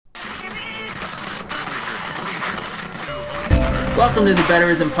Welcome to the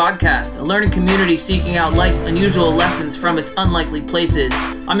Betterism Podcast, a learning community seeking out life's unusual lessons from its unlikely places.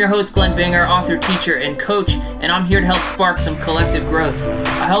 I'm your host, Glenn Binger, author, teacher, and coach, and I'm here to help spark some collective growth.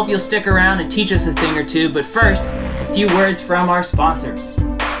 I hope you'll stick around and teach us a thing or two, but first, a few words from our sponsors.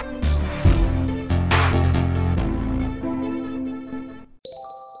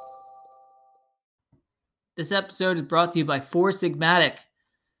 This episode is brought to you by Four Sigmatic.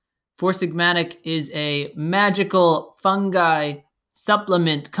 Four Sigmatic is a magical fungi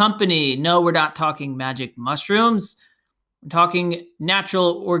supplement company. No, we're not talking magic mushrooms. We're talking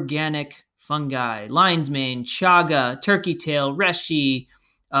natural organic fungi. Lion's mane, chaga, turkey tail, reishi,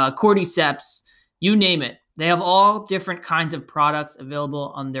 cordyceps, you name it. They have all different kinds of products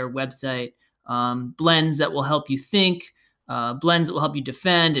available on their website. Blends that will help you think, blends that will help you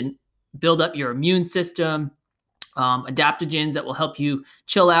defend and build up your immune system. Adaptogens that will help you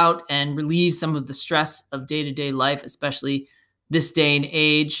chill out and relieve some of the stress of day-to-day life, especially this day and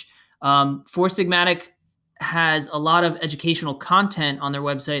age. Four Sigmatic has a lot of educational content on their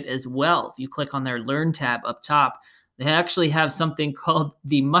website as well. If you click on their Learn tab up top, they actually have something called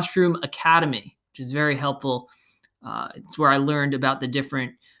the Mushroom Academy, which is very helpful. It's where I learned about the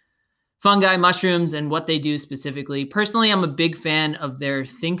different fungi, mushrooms, and what they do specifically. Personally, I'm a big fan of their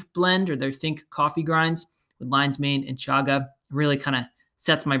Think blend or their Think coffee grinds with lion's mane and chaga. It really kind of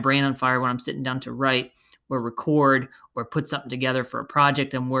sets my brain on fire when I'm sitting down to write or record or put something together for a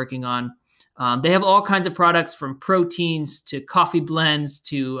project I'm working on. They have all kinds of products from proteins to coffee blends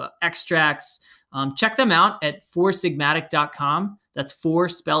to extracts. Check them out at foursigmatic.com. That's four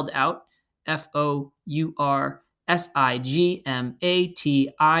spelled out,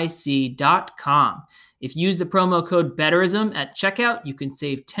 foursigmatic.com. If you use the promo code Betterism at checkout, you can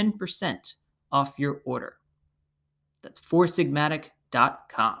save 10% off your order. That's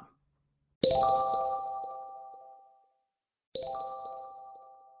foursigmatic.com.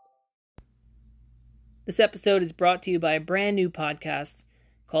 This episode is brought to you by a brand new podcast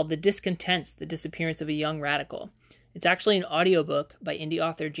called The Discontents, The Disappearance of a Young Radical. It's actually an audiobook by indie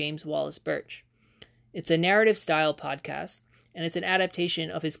author James Wallace Birch. It's a narrative-style podcast, and it's an adaptation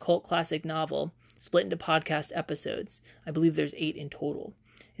of his cult classic novel, split into podcast episodes. I believe there's 8 in total.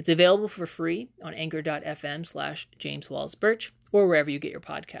 It's available for free on anchor.fm/James Wallace Birch or wherever you get your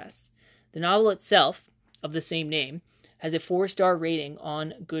podcasts. The novel itself, of the same name, has a 4-star rating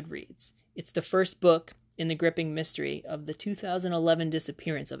on Goodreads. It's the first book in the gripping mystery of the 2011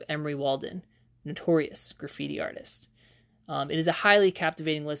 disappearance of Emery Walden, notorious graffiti artist. It is a highly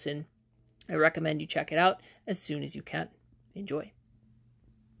captivating listen. I recommend you check it out as soon as you can. Enjoy.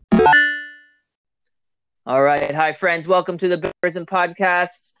 All right. Hi, friends. Welcome to the Betterism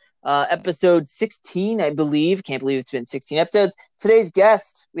Podcast, episode 16, I believe. Can't believe it's been 16 episodes. Today's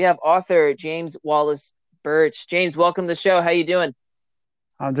guest, we have author James Wallace Birch. James, welcome to the show. How you doing?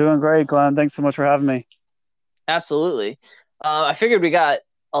 I'm doing great, Glenn. Thanks so much for having me. Absolutely. I figured we got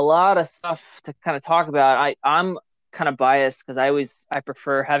a lot of stuff to kind of talk about. I'm kind of biased because I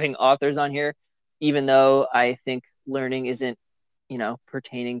prefer having authors on here, even though I think learning isn't,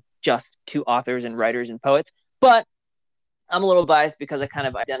 pertaining just to authors and writers and poets. But I'm a little biased because I kind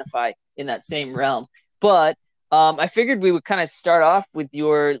of identify in that same realm. But I figured we would kind of start off with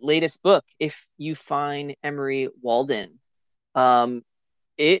your latest book, If You Find Emery Walden.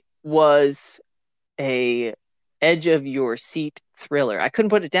 It was a edge of your seat thriller. I couldn't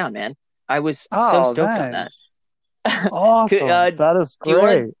put it down, man. I was so stoked on that. Awesome. That is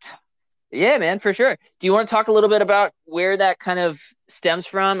great. Yeah, man, for sure. Do you want to talk a little bit about where that kind of stems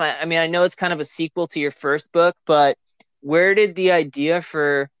from? I mean, I know it's kind of a sequel to your first book, but where did the idea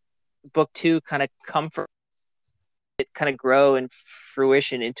for book 2 kind of come from? It kind of grow and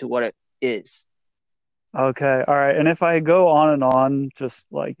fruition into what it is. Okay. All right. And if I go on and on, just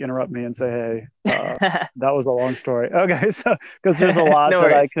like interrupt me and say, hey, that was a long story. Okay. So, because there's a lot No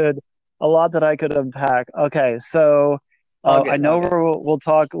that worries. a lot that I could unpack. Okay. So I know we'll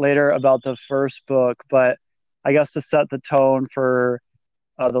talk later about the first book, but I guess to set the tone for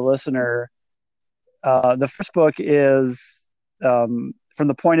the listener, the first book is from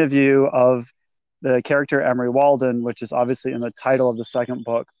the point of view of the character Emery Walden, which is obviously in the title of the second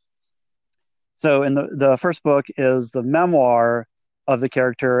book. So in the first book is the memoir of the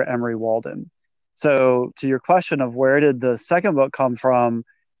character Emery Walden. So to your question of where did the second book come from,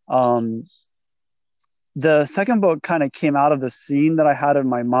 the second book kind of came out of the scene that I had in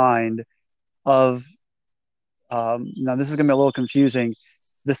my mind of, now this is going to be a little confusing.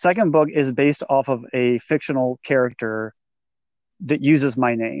 The second book is based off of a fictional character that uses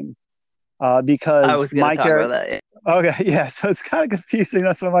my name. Because I was going to talk about that. Okay, yeah. So it's kind of confusing.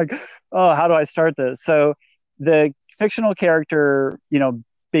 That's why I'm like, oh, how do I start this? So the fictional character,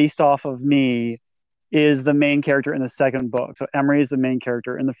 based off of me, is the main character in the second book. So Emery is the main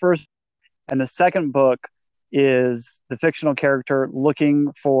character in the first, and the second book is the fictional character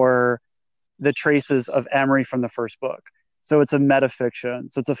looking for the traces of Emery from the first book. So it's a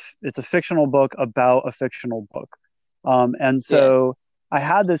metafiction. So it's a fictional book about a fictional book. And so I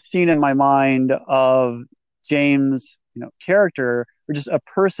had this scene in my mind of James, character, or just a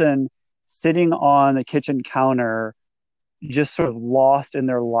person sitting on the kitchen counter, just sort of lost in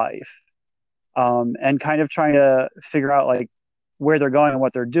their life, and kind of trying to figure out like where they're going and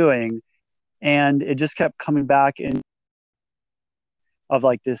what they're doing. And it just kept coming back in of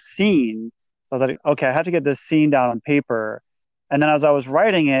like this scene. So I was like, okay, I have to get this scene down on paper. And then as I was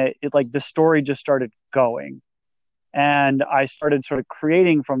writing it, like the story just started going. And I started sort of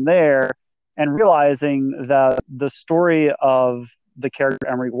creating from there and realizing that the story of the character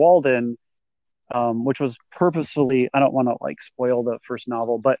Emery Walden, which was purposefully, I don't want to like spoil the first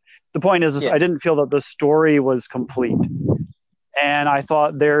novel, but the point is I didn't feel that the story was complete. And I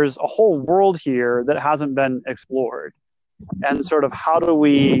thought there's a whole world here that hasn't been explored. And sort of how do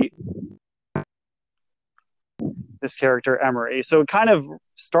we this character Emery? So it kind of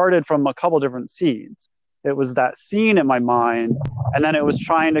started from a couple different seeds. It was that scene in my mind, and then it was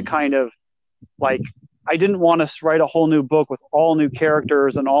trying to kind of like, I didn't want to write a whole new book with all new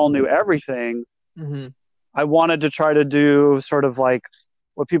characters and all new everything. Mm-hmm. I wanted to try to do sort of like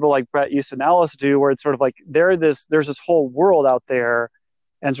what people like Bret Easton Ellis do, where it's sort of like there's this whole world out there,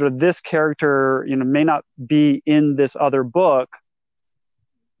 and sort of this character, may not be in this other book,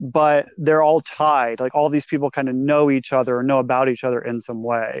 but they're all tied. Like all these people kind of know each other or know about each other in some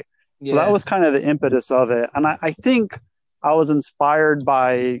way. So that was kind of the impetus of it. And I think I was inspired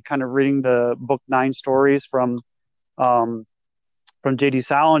by kind of reading the book 9 Stories from J.D.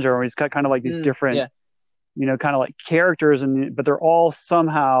 Salinger, where he's got kind of like these different, kind of like characters, but they're all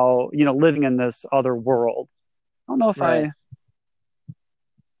somehow, living in this other world. I don't know if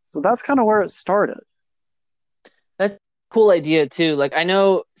so that's kind of where it started. That's a cool idea too. Like I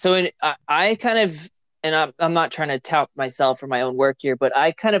know, so I kind of, and I'm not trying to tout myself for my own work here, but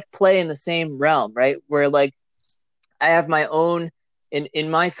I kind of play in the same realm, right? Where like I have my own,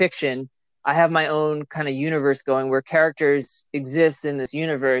 in my fiction, I have my own kind of universe going where characters exist in this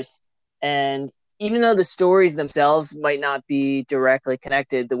universe. And even though the stories themselves might not be directly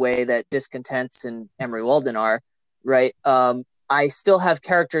connected the way that Discontents and Emery Walden are, right? I still have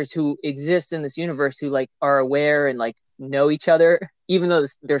characters who exist in this universe who like are aware and like know each other, even though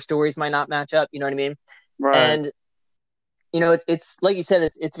their stories might not match up. You know what I mean? Right. And it's like you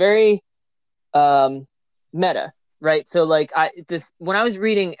said, it's very meta, right? So like when I was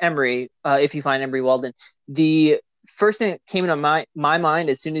reading Emery, If You Find Emery Walden, the first thing that came into my mind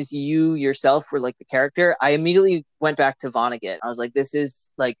as soon as you yourself were like the character, I immediately went back to Vonnegut. I was like, this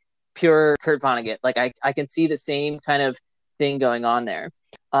is like pure Kurt Vonnegut. Like I can see the same kind of thing going on there.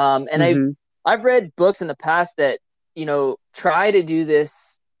 And I've read books in the past that try to do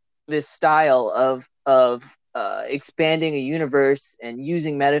this style of expanding a universe and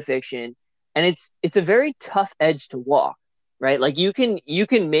using metafiction, and it's a very tough edge to walk, right? Like you can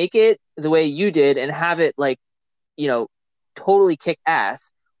make it the way you did and have it like totally kick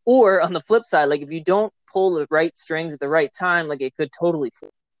ass, or on the flip side, like if you don't pull the right strings at the right time, like it could totally flip.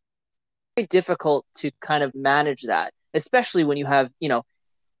 Very difficult to kind of manage that, especially when you have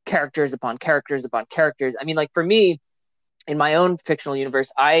characters upon characters upon characters. I mean, like for me, in my own fictional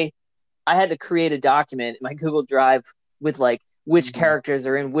universe, I had to create a document in my Google Drive with like which characters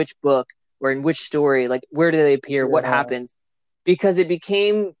are in which book or in which story, like where do they appear, what happens, because it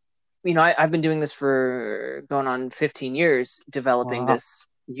became, I've been doing this for going on 15 years, developing this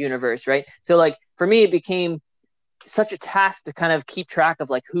universe, right? So like for me, it became such a task to kind of keep track of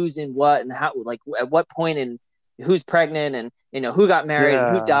like who's in what and how, like at what point, and who's pregnant, and who got married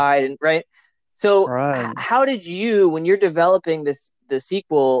and who died, and right. So how did you, when you're developing the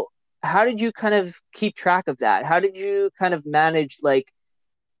sequel, how did you kind of keep track of that? How did you kind of manage like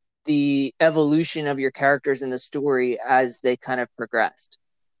the evolution of your characters in the story as they kind of progressed?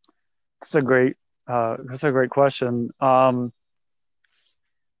 That's a great question.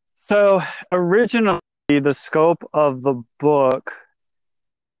 So originally the scope of the book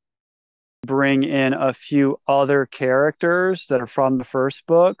bring in a few other characters that are from the first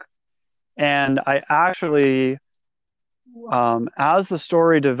book. And I actually, as the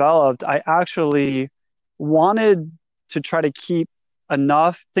story developed, I actually wanted to try to keep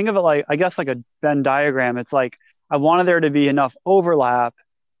enough, think of it like, I guess like a Venn diagram. It's like, I wanted there to be enough overlap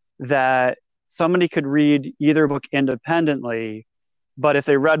that somebody could read either book independently, but if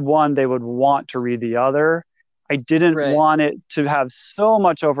they read one, they would want to read the other. I didn't Right. want it to have so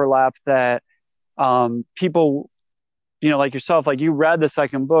much overlap that people, like yourself, like you read the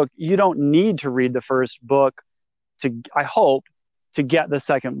second book, you don't need to read the first book I hope, to get the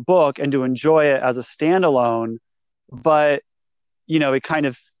second book and to enjoy it as a standalone. But, it kind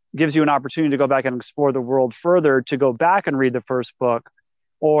of gives you an opportunity to go back and explore the world further, to go back and read the first book,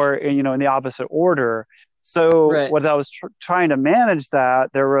 or, in the opposite order. So Right. what I was trying to manage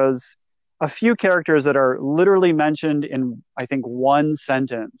that, there was a few characters that are literally mentioned in, I think, one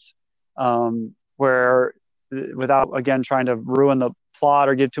sentence, where, without again trying to ruin the plot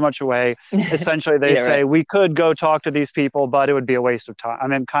or give too much away, essentially they Yeah. say Right. we could go talk to these people, but it would be a waste of time. I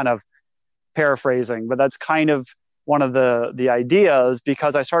mean, kind of paraphrasing, but that's kind of one of the ideas,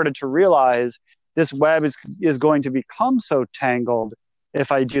 because I started to realize this web is going to become so tangled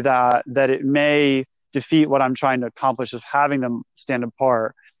if I do that it may defeat what I'm trying to accomplish of having them stand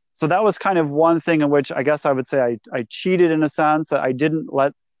apart. So that was kind of one thing in which I guess I would say I cheated, in a sense that I didn't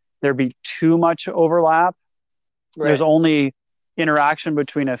let there be too much overlap. There's Right. only interaction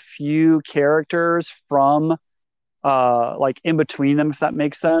between a few characters from like in between them, if that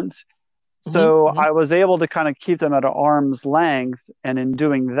makes sense. Hmm. So Hmm. I was able to kind of keep them at arm's length. And in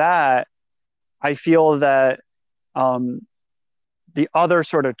doing that, I feel that um, the other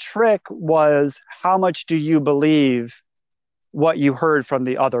sort of trick was, how much do you believe what you heard from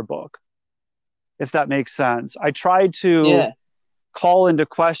the other book, if that makes sense. I tried to Yeah. call into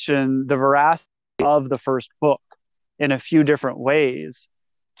question the veracity of the first book in a few different ways,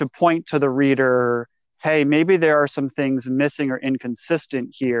 to point to the reader, hey, maybe there are some things missing or inconsistent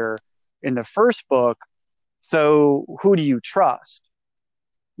here in the first book. So who do you trust?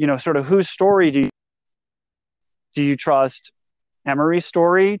 Sort of whose story do you trust? Emery's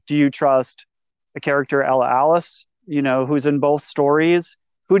story? Do you trust a character, Ella Alice, who's in both stories?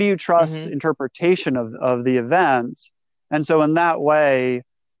 Who do you trust Hmm. interpretation of the events? And so in that way,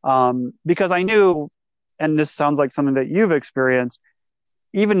 because I knew, and this sounds like something that you've experienced,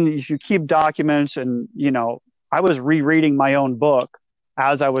 even if you keep documents, and I was rereading my own book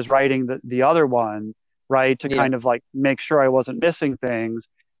as I was writing the other one, right, to Yeah. kind of like make sure I wasn't missing things.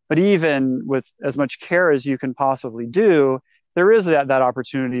 But even with as much care as you can possibly do, there is that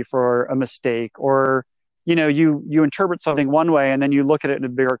opportunity for a mistake, or you interpret something one way and then you look at it in a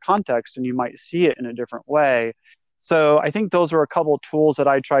bigger context and you might see it in a different way. So I think those are a couple of tools that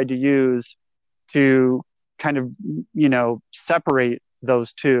I tried to use to kind of separate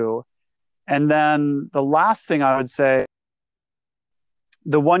those two. And then the last thing I would say,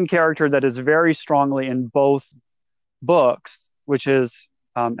 the one character that is very strongly in both books, which is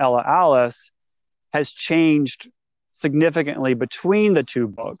Ella Alice, has changed significantly between the two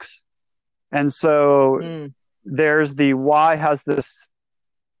books. And so Mm. there's the why has this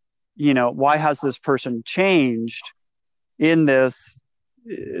person changed in this,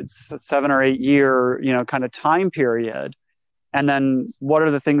 it's a 7 or 8 year kind of time period. And then what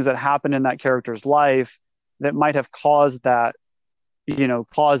are the things that happen in that character's life that might have caused that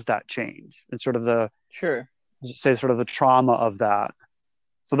change, and sort of Sure. the trauma of that.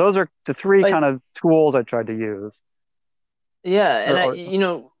 So those are the three Like, kind of tools I tried to use. yeah, and Or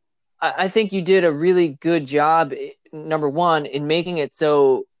I think you did a really good job. Number one, in making it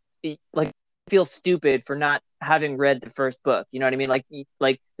so, like, I feel stupid for not having read the first book. You know what I mean?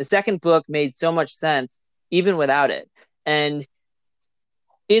 Like the second book made so much sense even without it. And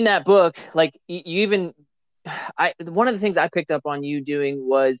in that book, like you even, one of the things I picked up on you doing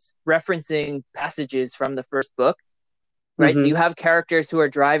was referencing passages from the first book, right? So mm-hmm, you have characters who are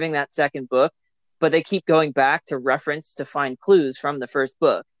driving that second book, but they keep going back to reference to find clues from the first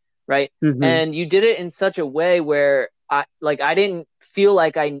book, right? mm-hmm, And you did it in such a way where I didn't feel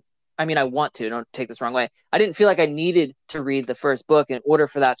like I mean, I want to, don't take this wrong way. I didn't feel like I needed to read the first book in order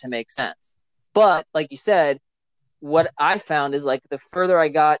for that to make sense. But like you said, what I found is like the further I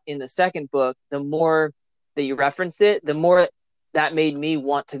got in the second book, the more that you referenced it, the more that made me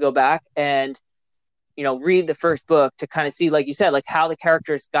want to go back and read the first book to kind of see, like you said, like how the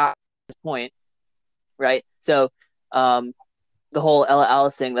characters got to this point, right? So the whole Ella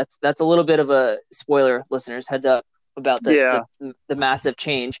Alice thing, that's a little bit of a spoiler, listeners, heads up about the yeah, the massive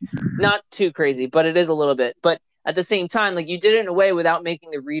change. Not too crazy, but it is a little bit. But at the same time, like you did it in a way without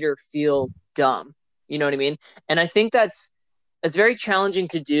making the reader feel dumb. You know what I mean? And I think that's very challenging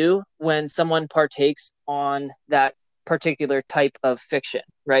to do when someone partakes on that particular type of fiction,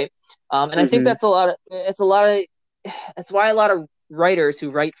 right? And I think mm-hmm, that's why a lot of writers who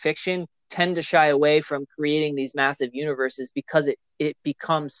write fiction tend to shy away from creating these massive universes, because it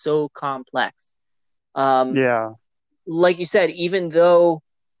becomes so complex. Um, yeah, like you said, even though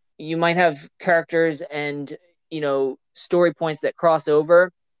you might have characters and story points that cross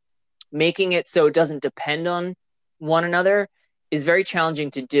over, making it so it doesn't depend on one another is very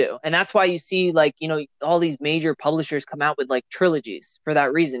challenging to do. And that's why you see all these major publishers come out with like trilogies for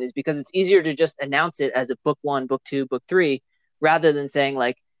that reason, is because it's easier to just announce it as a book 1, book 2, book 3, rather than saying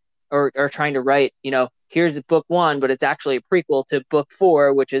like, or trying to write, here's a book 1, but it's actually a prequel to book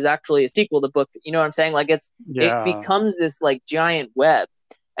 4, which is actually a sequel to book, you know what I'm saying? Like it becomes this like giant web,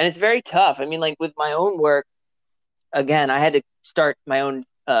 and it's very tough. I mean, like with my own work, again, I had to start my own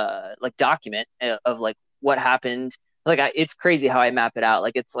like document of like what happened. Like it's crazy how I map it out.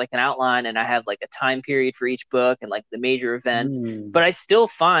 Like it's like an outline, and I have like a time period for each book and like the major events. But I still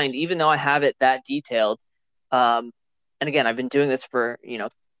find, even though I have it that detailed, and again, I've been doing this for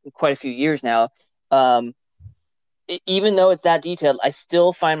quite a few years now. Even though it's that detailed, I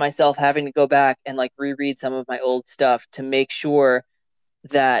still find myself having to go back and like reread some of my old stuff to make sure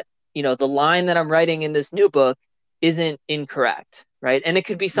that the line that I'm writing in this new book isn't incorrect, right? And it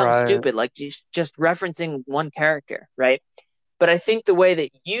could be something stupid, like just referencing one character, right? But I think the way that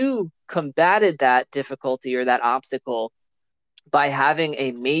you combated that difficulty or that obstacle by having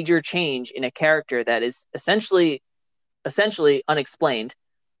a major change in a character that is essentially unexplained,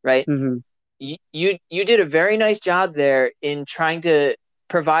 right? Mm-hmm. You did a very nice job there in trying to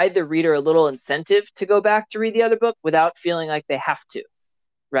provide the reader a little incentive to go back to read the other book without feeling like they have to,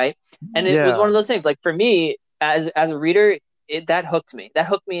 right? And it was one of those things, like for me as a reader, that hooked me. That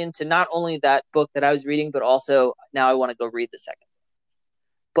hooked me into not only that book that I was reading, but also now I want to go read the second.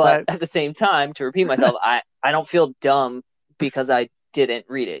 But at the same time, to repeat myself, I don't feel dumb because I didn't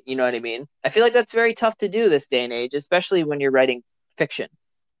read it. You know what I mean? I feel like that's very tough to do this day and age, especially when you're writing fiction.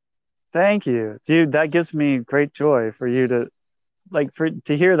 Thank you, dude. That gives me great joy for you to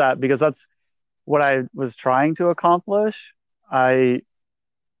hear that, because that's what I was trying to accomplish. The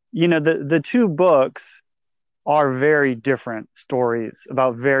two books are very different stories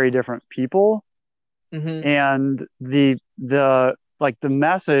about very different people. Mm-hmm. And the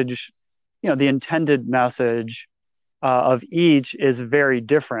message, the intended message of each is very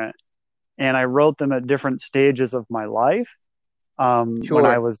different. And I wrote them at different stages of my life. When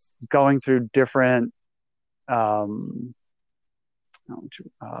I was going through different,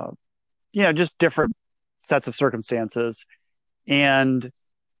 just different sets of circumstances. And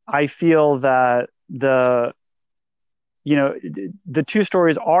I feel that the two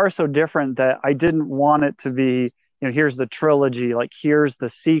stories are so different that I didn't want it to be, here's the trilogy, like here's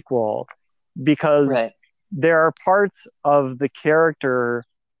the sequel, because there are parts of the character,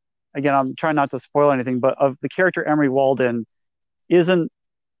 again, I'm trying not to spoil anything, but of the character Emery Walden it's not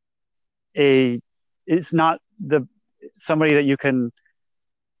somebody that it's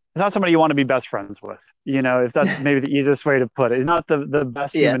not somebody you want to be best friends with, if that's maybe the easiest way to put it. It's not the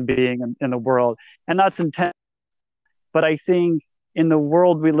best human being in the world. And that's intent. But I think in the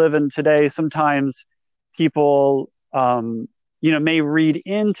world we live in today, sometimes people, may read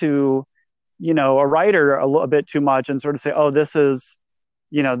into, a writer a little bit too much and sort of say, oh, this is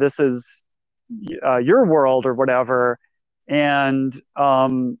your world or whatever. And I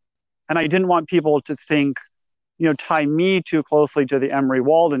didn't want people to think, tie me too closely to the Emery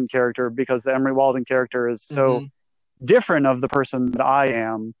Walden character, because the Emery Walden character is so different of the person that I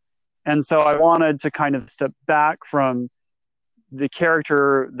am. And so I wanted to kind of step back from the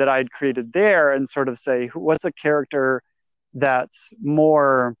character that I'd created there and sort of say, what's a character that's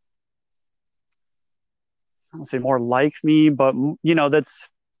more, I don't say more like me, but,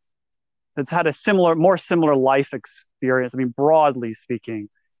 that's had a more similar life experience. I mean, broadly speaking,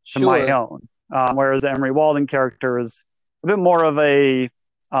 to my own. Whereas the Emery Walden character is a bit more of a,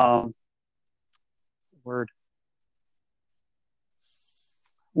 what's the word?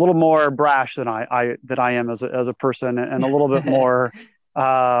 A little more brash than I am as a person, and a little bit more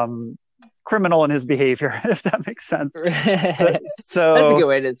criminal in his behavior, if that makes sense. So that's a good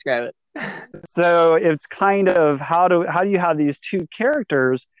way to describe it. So it's kind of how do you have these two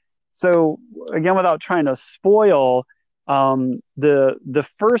characters? So again, without trying to spoil, the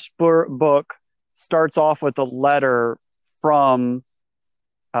first book starts off with a letter from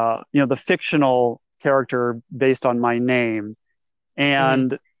the fictional character based on my name.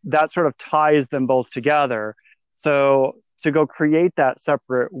 And that sort of ties them both together. So to go create that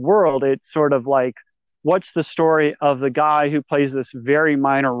separate world, it's sort of like, what's the story of the guy who plays this very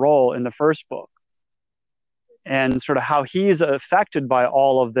minor role in the first book? And sort of how he's affected by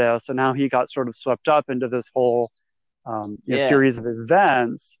all of this, and how he got sort of swept up into this whole series of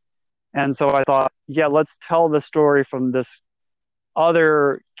events. And so I thought, let's tell the story from this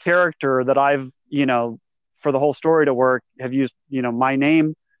other character that I've, for the whole story to work, have used, my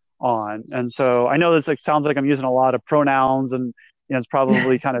name on. And so I know this like sounds like I'm using a lot of pronouns, and it's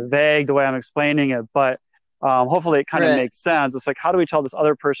probably kind of vague the way I'm explaining it, but hopefully it kind of makes sense. It's like, how do we tell this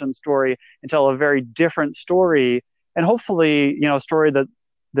other person's story and tell a very different story, and hopefully a story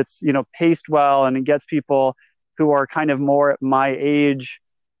that's paced well and it gets people who are kind of more at my age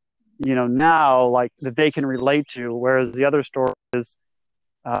now, like, that they can relate to, whereas the other story is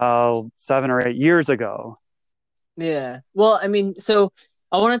 7 or 8 years ago. Yeah. Well, I mean, so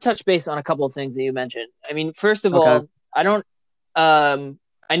I want to touch base on a couple of things that you mentioned. I mean, first of all, I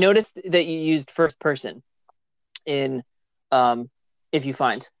noticed that you used first person in If You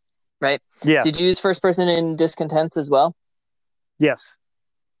Find, right? Yeah. Did you use first person in Discontents as well? Yes.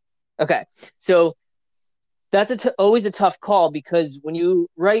 Okay. So that's always a tough call, because when you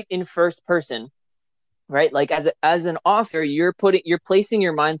write in first person, right, like as an author, you're placing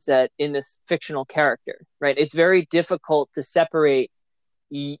your mindset in this fictional character, right? It's very difficult to separate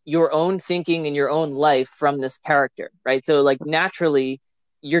your own thinking and your own life from this character, right? So like naturally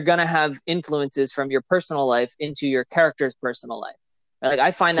you're going to have influences from your personal life into your character's personal life. Like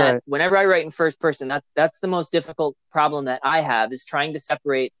I find that whenever I write in first person, that's the most difficult problem that I have, is trying to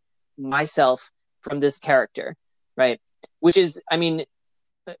separate myself from this character, right? Which is, I mean,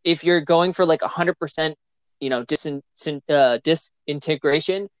 if you're going for like 100%,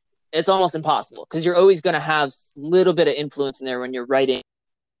 disintegration, it's almost impossible, because you're always going to have a little bit of influence in there when you're writing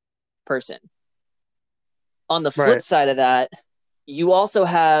person. On the flip side of that, you also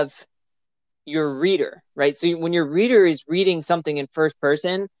have your reader, right? So when your reader is reading something in first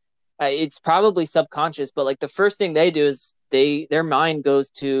person, it's probably subconscious, but like the first thing they do is their mind goes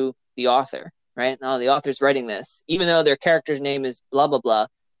to the author, right? Now the author's writing this, even though their character's name is blah blah blah,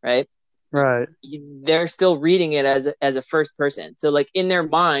 right? Right. They're still reading it as a first person. So like in their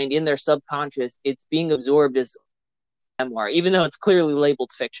mind, in their subconscious, it's being absorbed as memoir, even though it's clearly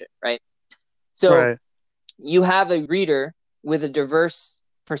labeled fiction, right? So you have a reader with a diverse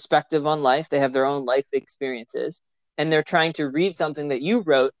perspective on life. They have their own life experiences, and they're trying to read something that you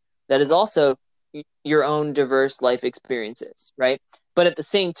wrote that is also your own diverse life experiences, right? But at the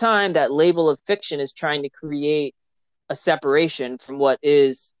same time, that label of fiction is trying to create a separation from what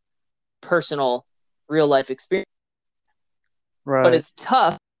is personal, real life experience. Right. But it's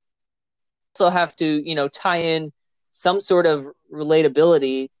tough. You also have to, tie in some sort of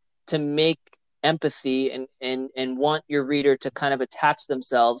relatability to make empathy and want your reader to kind of attach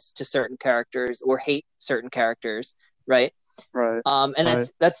themselves to certain characters or hate certain characters, right? And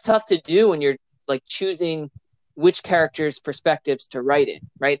that's tough to do when you're like choosing which characters' perspectives to write in,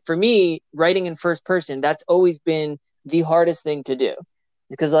 right? For me, writing in first person, that's always been the hardest thing to do,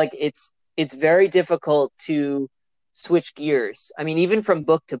 because like it's very difficult to switch gears. I mean, even from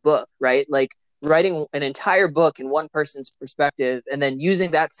book to book, right? Like writing an entire book in one person's perspective and then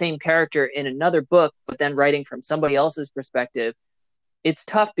using that same character in another book, but then writing from somebody else's perspective. It's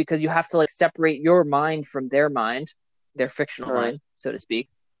tough because you have to like separate your mind from their mind, their fictional mind, so to speak.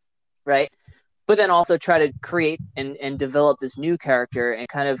 Right. But then also try to create and develop this new character and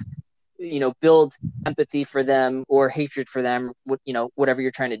kind of, build empathy for them or hatred for them, whatever you're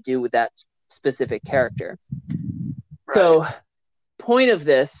trying to do with that specific character. So point of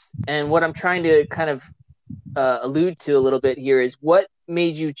this, and what I'm trying to kind of allude to a little bit here, is what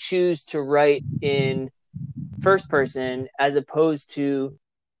made you choose to write in first person as opposed to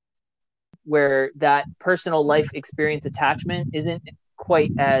where that personal life experience attachment isn't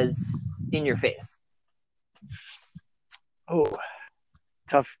quite as in your face? Oh,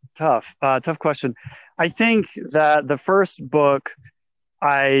 tough question. I think that the first book,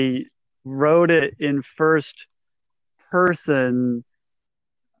 I wrote it in first person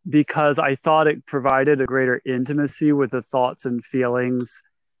because I thought it provided a greater intimacy with the thoughts and feelings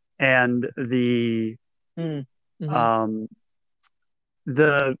and the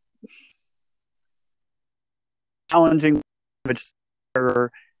challenging, which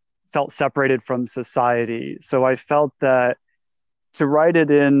felt separated from society. So I felt that to write it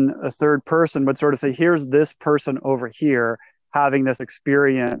in a third person would sort of say, here's this person over here having this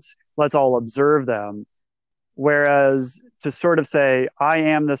experience. Let's all observe them. Whereas to sort of say, I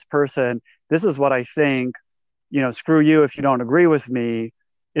am this person, this is what I think, screw you if you don't agree with me,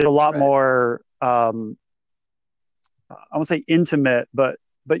 is a lot more, I won't say intimate, but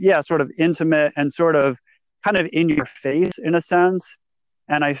yeah, sort of intimate and sort of kind of in your face in a sense.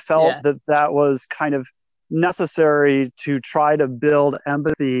 And I felt that was kind of necessary to try to build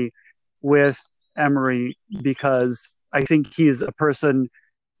empathy with Emery, because I think he's a person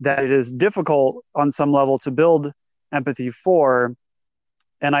that it is difficult on some level to build empathy for.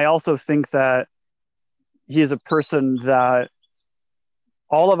 And I also think that he is a person that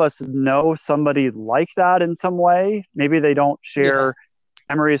all of us know somebody like that in some way. Maybe they don't share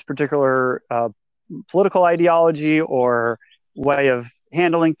Emery's particular political ideology or way of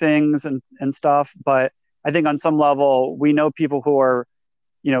handling things and stuff. But I think on some level, we know people who are,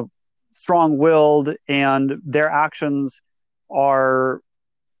 strong-willed, and their actions are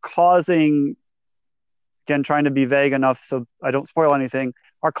causing, again, trying to be vague enough so I don't spoil anything,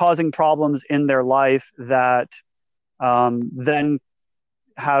 are causing problems in their life that then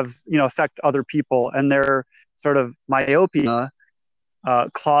have, affect other people. And their sort of myopia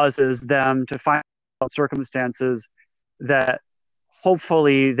causes them to find circumstances that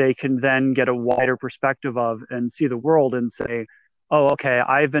hopefully they can then get a wider perspective of and see the world and say, oh, okay,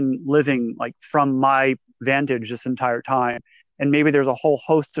 I've been living like from my vantage this entire time. And maybe there's a whole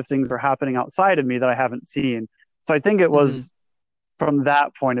host of things that are happening outside of me that I haven't seen. So I think it was from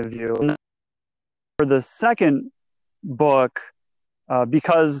that point of view. And for the second book,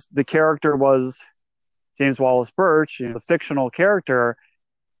 because the character was James Wallace Birch, the fictional character,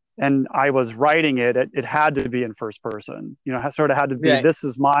 and I was writing it had to be in first person. It sort of had to be, this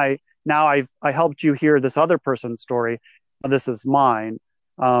is my, now I helped you hear this other person's story. This is mine.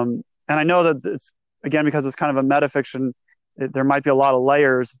 And I know that it's, again, because it's kind of a metafiction, there might be a lot of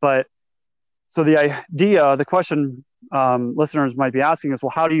layers, but so the question listeners might be asking is, well,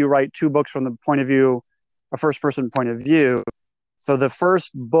 how do you write two books from the point of view, a first person point of view? So the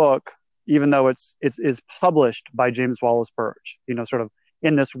first book, even though it's published by James Wallace Birch, sort of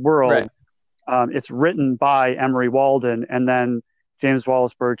in this world, it's written by Emery Walden, and then James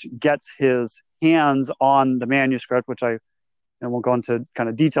Wallace Birch gets his hands on the manuscript, which and we'll go into kind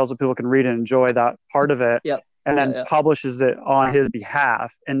of details so people can read and enjoy that part of it, and then publishes it on his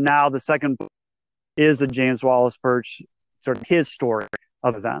behalf. And now the second book is a James Wallace Birch, sort of his story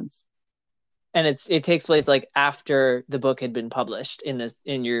of events. And it takes place like after the book had been published in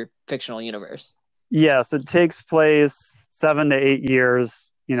your fictional universe. Yes, it takes place 7 to 8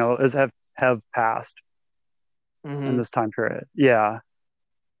 years, as have passed in this time period. Yeah.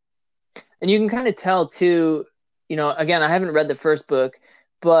 And you can kind of tell too, again, I haven't read the first book,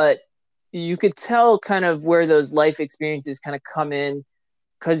 but you could tell kind of where those life experiences kind of come in,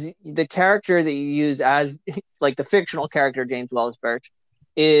 because the character that you use as like the fictional character, James Wallace Birch,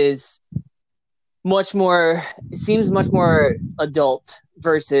 seems much more adult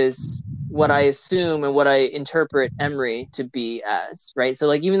versus what I assume and what I interpret Emery to be as, right? So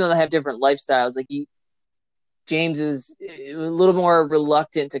like, even though they have different lifestyles, like James is a little more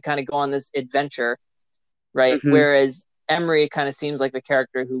reluctant to kind of go on this adventure, right? Whereas Emery kind of seems like the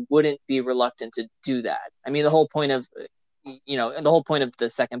character who wouldn't be reluctant to do that. I mean, the whole point of the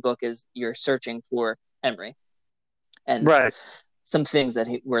second book is you're searching for Emery and some things that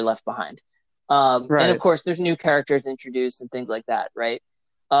were left behind. And of course, there's new characters introduced and things like that, right?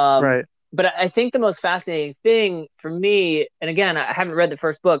 But I think the most fascinating thing for me, and again, I haven't read the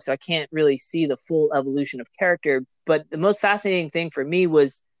first book, so I can't really see the full evolution of character, but the most fascinating thing for me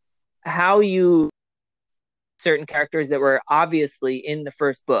was how you certain characters that were obviously in the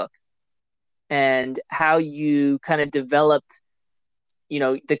first book and how you kind of developed,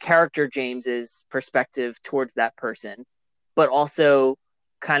 the character James's perspective towards that person, but also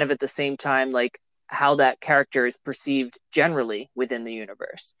kind of at the same time, like how that character is perceived generally within the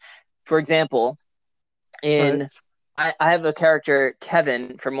universe. For example, I have a character,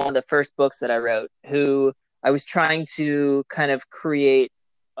 Kevin, from one of the first books that I wrote, who I was trying to kind of create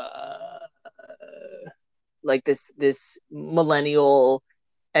like this millennial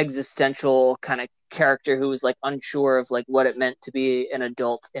existential kind of character who was like unsure of like what it meant to be an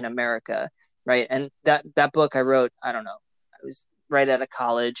adult in America, right? And that book I wrote, I don't know, I was right out of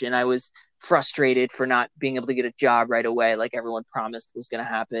college and I was frustrated for not being able to get a job right away like everyone promised was going to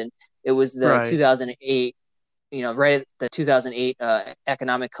happen. It was the 2008, right at the 2008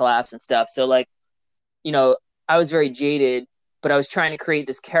 economic collapse and stuff. So like, I was very jaded, but I was trying to create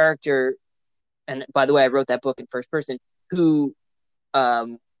this character. And by the way, I wrote that book in first person, who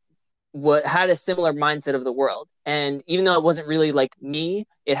had a similar mindset of the world. And even though it wasn't really like me,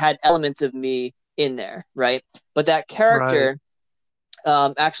 it had elements of me in there, right? But that character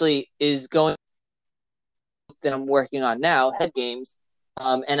actually is going that I'm working on now, Head Games.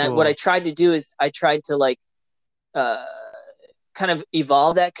 What I tried to do is I tried to like kind of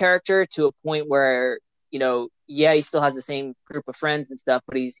evolve that character to a point where, he still has the same group of friends and stuff,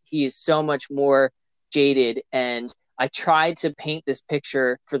 but he is so much more jaded. And I tried to paint this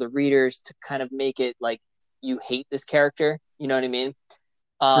picture for the readers to kind of make it like you hate this character. You know what I mean?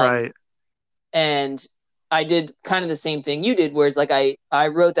 And I did kind of the same thing you did, whereas like I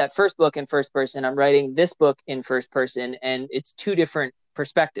wrote that first book in first person. I'm writing this book in first person, and it's two different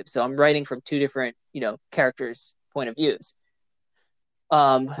perspectives. So I'm writing from two different, characters' point of views.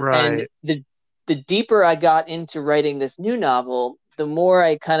 And the deeper I got into writing this new novel, the more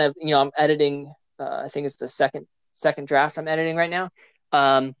I kind of, I'm editing, I think it's the second draft I'm editing right now.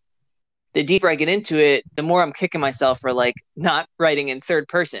 The deeper I get into it, the more I'm kicking myself for like not writing in third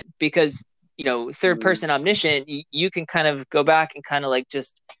person, because, third person omniscient, you can kind of go back and kind of like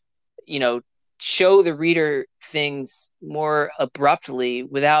just, show the reader things more abruptly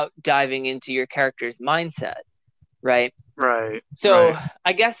without diving into your character's mindset. Right. Right. So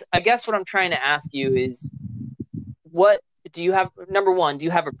I guess what I'm trying to ask you is, what do you have? Number one, do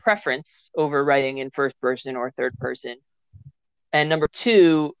you have a preference over writing in first person or third person? And number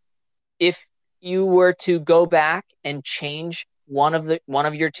two, if you were to go back and change one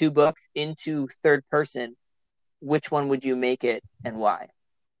of your two books into third person, which one would you make it and why?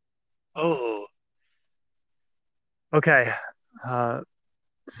 Oh, okay.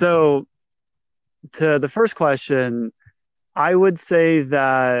 So to the first question, I would say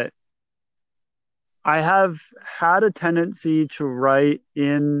that I have had a tendency to write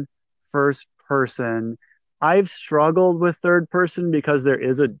in first person. I've struggled with third person because there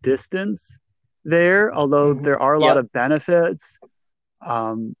is a distance there, although there are a lot of benefits.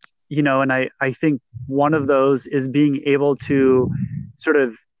 And I think one of those is being able to sort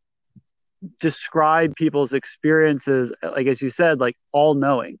of describe people's experiences, like as you said, like all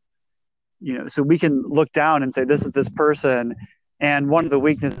knowing. So we can look down and say, this is this person. And one of the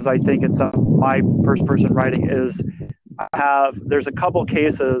weaknesses I think in some of my first person writing is there's a couple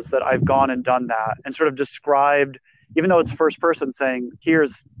cases that I've gone and done that and sort of described, even though it's first person saying,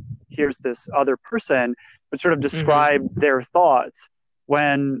 here's this other person, but sort of describe their thoughts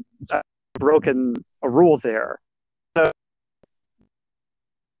when I've broken a rule there. So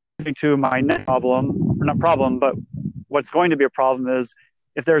to my next problem, or not problem, but what's going to be a problem is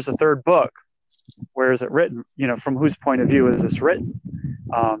if there's a third book, where is it written? From whose point of view is this written?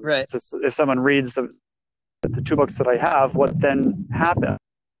 Right. So if someone reads the two books that I have, what then happens?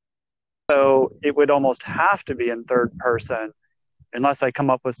 So it would almost have to be in third person unless I come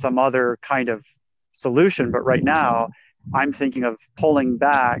up with some other kind of solution. But right now, I'm thinking of pulling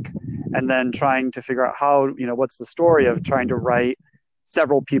back and then trying to figure out how, what's the story of trying to write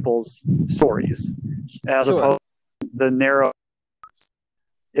several people's stories as opposed to the narrow.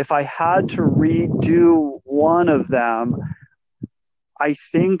 If I had to redo one of them, I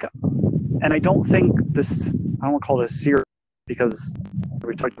think, and I don't think this, I don't want to call it a series because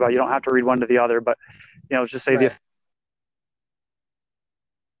we talked about you don't have to read one to the other, but just say the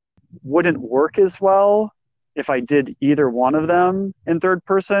wouldn't work as well if I did either one of them in third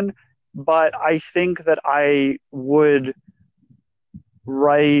person. But I think that I would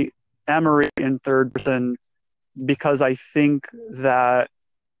write Emery in third person because I think that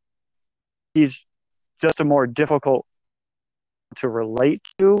he's just a more difficult to relate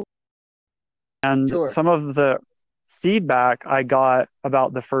to. And some of the feedback I got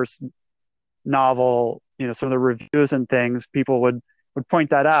about the first novel, some of the reviews and things, people would point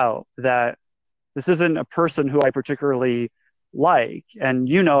that out, that this isn't a person who I particularly like. And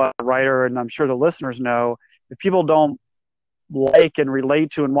as a writer, and I'm sure the listeners know, if people don't like and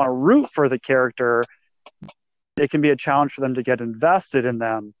relate to and want to root for the character, it can be a challenge for them to get invested in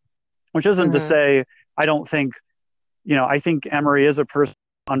them. Which isn't to say I don't think, I think Emery is a person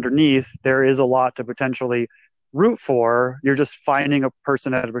underneath. There is a lot to potentially root for. You're just finding a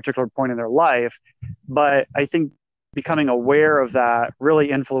person at a particular point in their life. But I think becoming aware of that really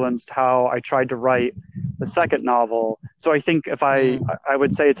influenced how I tried to write the second novel. So I think if I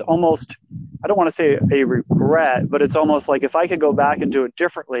would say it's almost, I don't want to say a regret, but it's almost like if I could go back and do it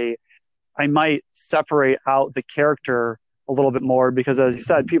differently, I might separate out the character a little bit more, because as you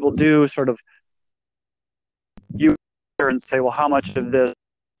said, people do sort of you and say, well, how much of this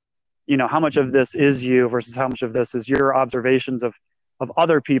is you versus how much of this is your observations of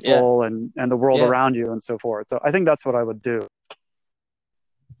other people and the world around you and so forth. So I think that's what I would do.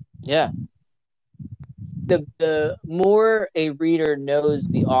 Yeah. The more a reader knows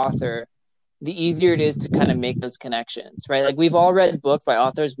the author, the easier it is to kind of make those connections, right? Like we've all read books by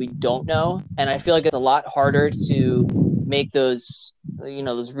authors we don't know, and I feel like it's a lot harder to make those,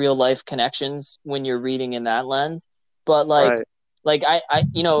 those real life connections when you're reading in that lens. But I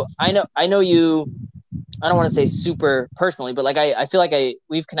know you, I don't want to say super personally, but I feel like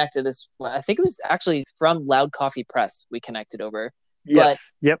we've connected this. I think it was actually from Loud Coffee Press we connected over.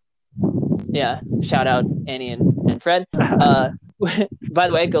 Yes. Yep. Yeah. Shout out Annie and Fred. By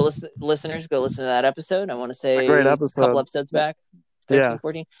the way, listeners, go listen to that episode. I want to say it's a great episode. A couple episodes back, 13,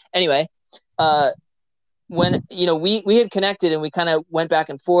 14. Anyway, when we had connected and we kind of went back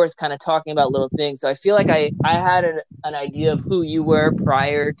and forth kind of talking about little things, so I feel like I had an idea of who you were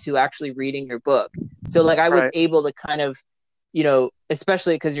prior to actually reading your book. So like I was able to kind of,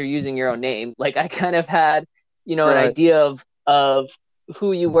 especially because you're using your own name, like I kind of had an idea of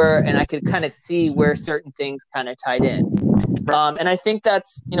who you were, and I could kind of see where certain things kind of tied in. And I think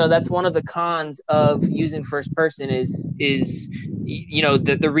that's one of the cons of using first person is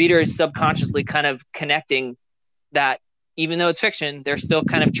the reader is subconsciously kind of connecting that, even though it's fiction, they're still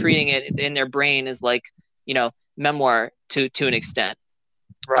kind of treating it in their brain as like, memoir to an extent.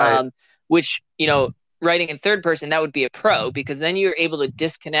 Right. Which, writing in third person, that would be a pro, because then you're able to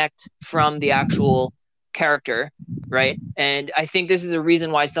disconnect from the actual character, right? And I think this is a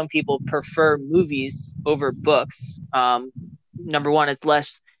reason why some people prefer movies over books. Number one, it's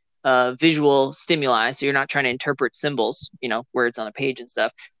less visual stimuli, so you're not trying to interpret symbols, words on a page and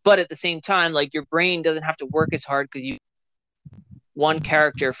stuff. But at the same time, like your brain doesn't have to work as hard because you one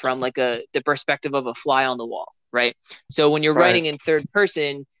character from like the perspective of a fly on the wall, right? So when you're writing in third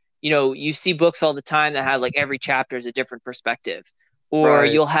person, you see books all the time that have like every chapter is a different perspective, or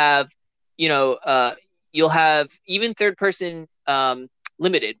you'll have even third person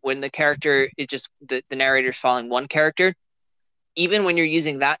limited, when the character is just the narrator's following one character. Even when you're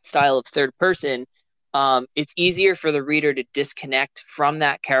using that style of third person, it's easier for the reader to disconnect from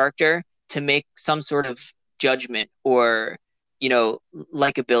that character to make some sort of judgment or,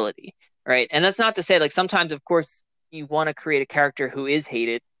 likability, right? And that's not to say, like, sometimes, of course, you want to create a character who is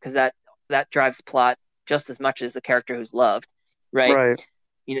hated, because that drives plot just as much as a character who's loved, right? Right.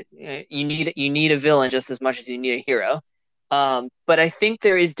 You need a villain just as much as you need a hero. But I think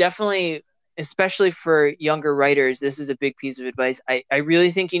there is definitely, especially for younger writers, this is a big piece of advice. I really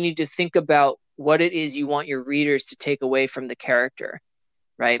think you need to think about what it is you want your readers to take away from the character,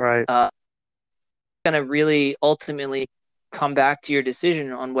 right? Right. Going to really ultimately come back to your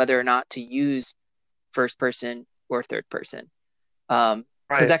decision on whether or not to use first person or third person.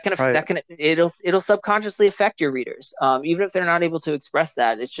 Because it'll subconsciously affect your readers, even if they're not able to express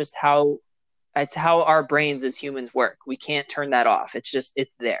that. It's just how our brains as humans work. We can't turn that off.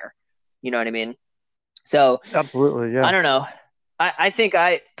 It's there. You know what I mean? So absolutely, yeah. I don't know. I think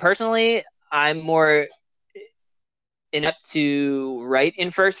I'm more inept to write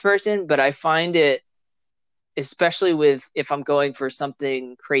in first person, but I find it, especially if I'm going for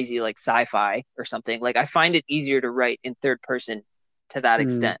something crazy like sci-fi or something, like I find it easier to write in third person to that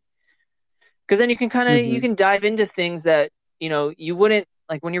extent. Because then you can you can dive into things that, you wouldn't,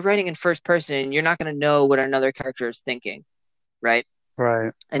 like when you're writing in first person, you're not going to know what another character is thinking, right?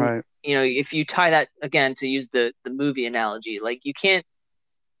 Right. And if you tie that again, to use the movie analogy, like you can't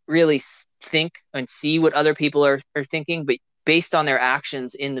really think and see what other people are thinking, but based on their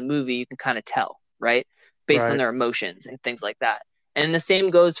actions in the movie, you can kind of tell, right? Based on their emotions and things like that. And the same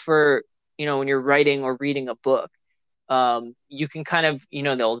goes for, when you're writing or reading a book, you can kind of,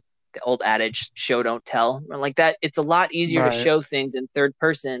 the old adage, show don't tell, like that. It's a lot easier to show things in third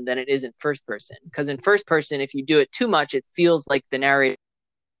person than it is in first person, because in first person, if you do it too much, it feels like the narrator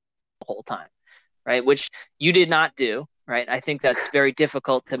the whole time, right? Which you did not do, right? I think that's very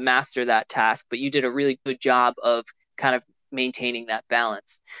difficult to master that task, but you did a really good job of kind of maintaining that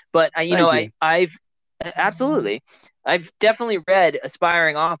balance. But I've absolutely, I've definitely read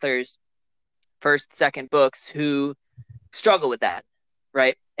aspiring authors, first, second books, who struggle with that,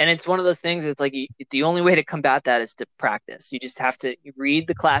 right? And it's one of those things, it's like the only way to combat that is to practice. You just have to read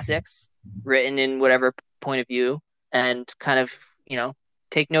the classics written in whatever point of view, and kind of,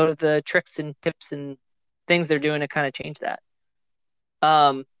 take note of the tricks and tips and things they're doing to kind of change that.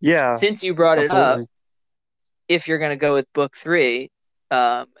 Since you brought it up, if you're going to go with book 3,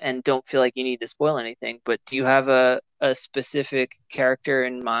 and don't feel like you need to spoil anything, but do you have a specific character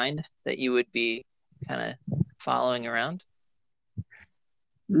in mind that you would be kind of following around?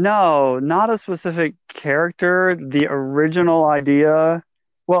 No, not a specific character. The original idea,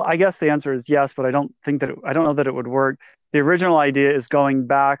 well, I guess the answer is yes, but I don't know that it would work. The original idea is going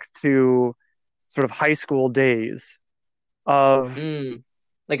back to sort of high school days of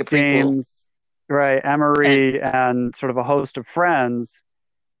like a James, right, Emery, and sort of a host of friends,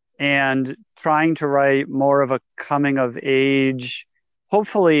 and trying to write more of a coming of age,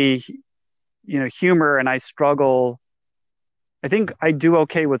 hopefully, humor. And I struggle. I think I do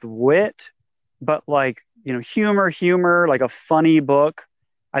okay with wit, but like, humor, like a funny book.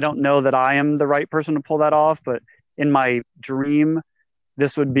 I don't know that I am the right person to pull that off, but in my dream,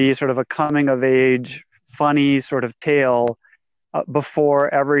 this would be sort of a coming of age, funny sort of tale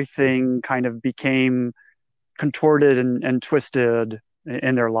before everything kind of became contorted and twisted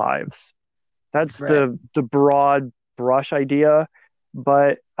in their lives. That's Right. the broad brush idea,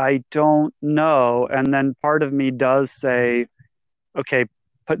 but I don't know. And then part of me does say, okay,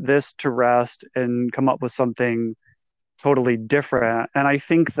 put this to rest and come up with something totally different. And I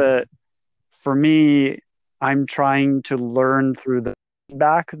think that for me, I'm trying to learn through the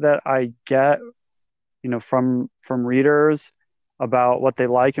feedback that I get, from readers about what they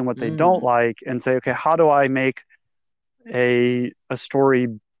like and what they don't like, and say, okay, how do I make a story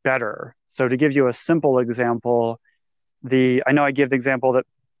better? So to give you a simple example, I know I give the example that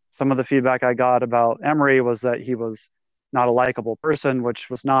some of the feedback I got about Emery was that he was not a likable person, which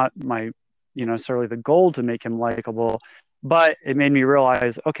was not my, necessarily the goal to make him likable, but it made me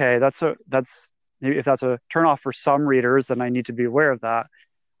realize, okay, that's if that's a turnoff for some readers, then I need to be aware of that.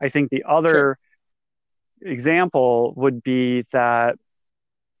 I think the other example would be that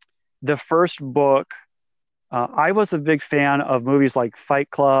the first book, I was a big fan of movies like Fight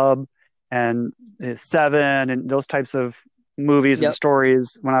Club and Seven and those types of movies and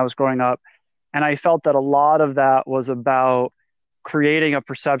stories when I was growing up. And I felt that a lot of that was about creating a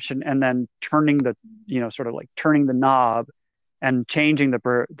perception and then turning the, sort of like turning the knob and changing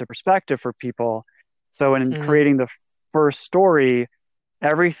the perspective for people. So in creating the first story,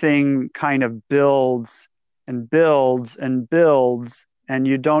 everything kind of builds and builds and builds, and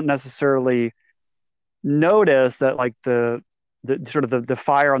you don't necessarily notice that like the sort of the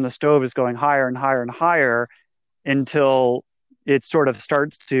fire on the stove is going higher and higher and higher until it sort of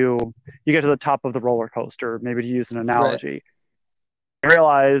starts to, you get to the top of the roller coaster, maybe to use an analogy. I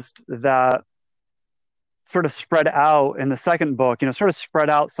realized that sort of spread out in the second book, sort of spread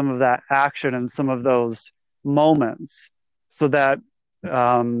out some of that action and some of those moments so that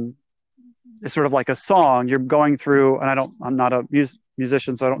it's sort of like a song you're going through. And I'm not a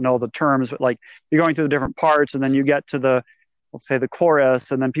musician, so I don't know the terms, but like you're going through the different parts and then you get to let's say the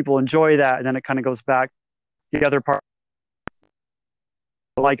chorus, and then people enjoy that. And then it kind of goes back to the other part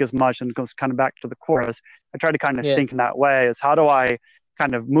like as much and goes kind of back to the chorus. I try to kind of think in that way, is how do I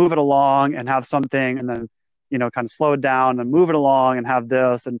kind of move it along and have something, and then, kind of slow it down and move it along and have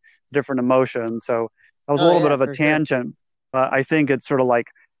this and different emotions. So that was a little bit of a tangent, but I think it's sort of like,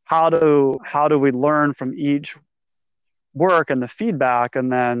 how do we learn from each work and the feedback,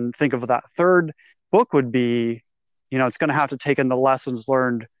 and then think of that third book would be, it's going to have to take in the lessons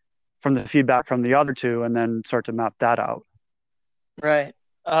learned from the feedback from the other two and then start to map that out. Right.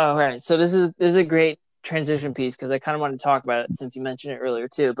 Oh, right. So this is a great transition piece, because I kind of want to talk about it since you mentioned it earlier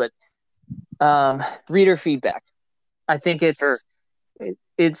too. But reader feedback, I think it's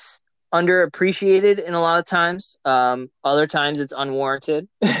underappreciated in a lot of times. Other times it's unwarranted.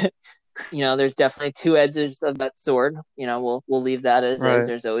 There's definitely two edges of that sword. We'll leave that as is.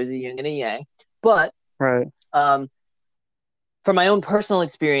 There's always a yin and a yang. But from my own personal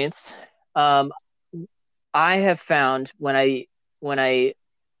experience, I have found when I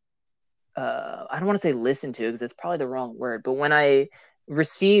don't want to say listen to, because that's probably the wrong word, but when I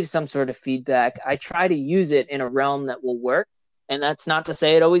receive some sort of feedback, I try to use it in a realm that will work. And that's not to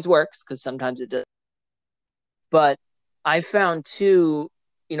say it always works, because sometimes it does. But I found too,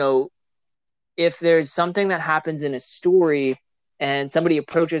 if there's something that happens in a story and somebody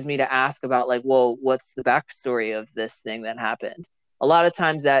approaches me to ask about, like, well, what's the backstory of this thing that happened? A lot of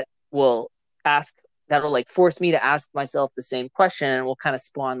times that will like force me to ask myself the same question, and will kind of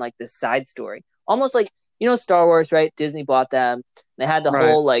spawn like this side story. Almost like, Star Wars, right? Disney bought them. They had the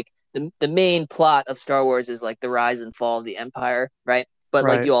whole, like, the main plot of Star Wars is like the rise and fall of the Empire, right? But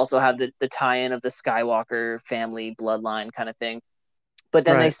like you also have the tie-in of the Skywalker family bloodline kind of thing. But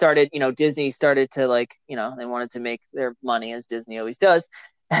then they started, Disney started to, like, they wanted to make their money, as Disney always does.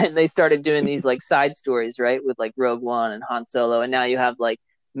 And they started doing these like side stories, right? With like Rogue One and Han Solo. And now you have like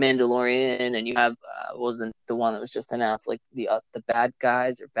Mandalorian, and you have wasn't the one that was just announced, like the bad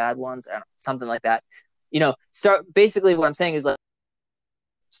guys or bad ones, something like that. Basically what I'm saying is, like,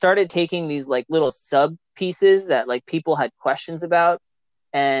 started taking these like little sub pieces that like people had questions about,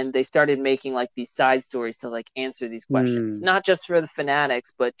 and they started making like these side stories to like answer these questions, not just for the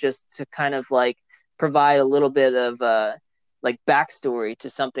fanatics, but just to kind of like provide a little bit of like backstory to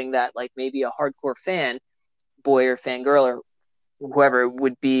something that like maybe a hardcore fan boy or fangirl or whoever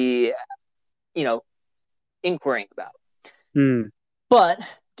would be, inquiring about. But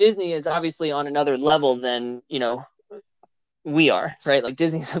Disney is obviously on another level than, we are, right? Like,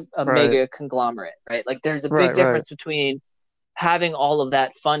 Disney's a mega conglomerate, right? Like, there's a big difference between having all of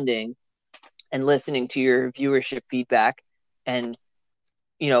that funding and listening to your viewership feedback and,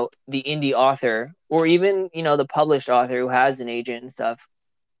 the indie author, or even, the published author who has an agent and stuff,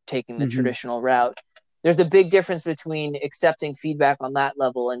 taking the traditional route. There's a big difference between accepting feedback on that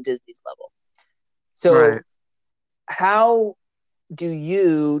level and Disney's level. So Right. how do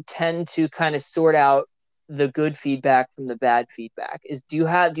you tend to kind of sort out the good feedback from the bad feedback? Do you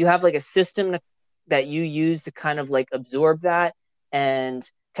have like a system that you use to kind of like absorb that and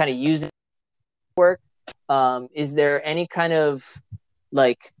kind of use it for work? Is there any kind of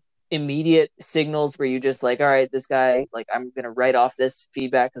like immediate signals where you just like, all right, this guy, like I'm gonna write off this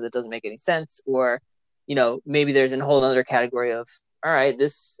feedback because it doesn't make any sense, or maybe there's a whole other category of, all right,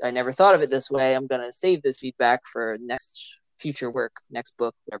 this I never thought of it this way. I'm gonna save this feedback for next future work, next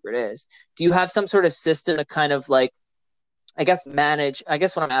book, whatever it is. Do you have some sort of system to kind of like, I guess, manage? I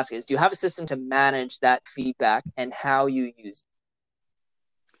guess what I'm asking is, do you have a system to manage that feedback and how you use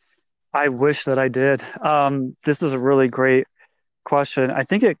I wish that I did. This is a really great question. I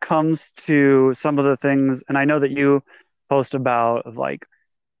think it comes to some of the things, and I know that you post about of like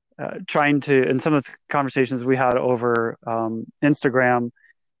trying to, in some of the conversations we had over Instagram,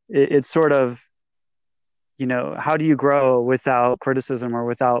 it's sort of, how do you grow without criticism or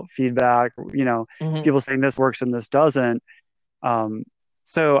without feedback? it? People saying this works and this doesn't. Um,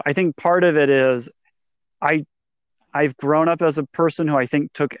 so I think part of it is I I've grown up as a person who I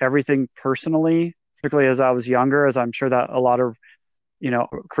think took everything personally, particularly as I was younger, as I'm sure that a lot of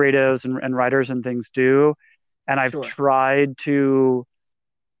creatives and writers and things do. And I've Sure. tried to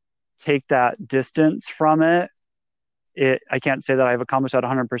take that distance from it. I can't say that I've accomplished that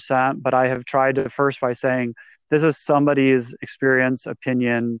 100%, but I have tried to first by saying this is somebody's experience,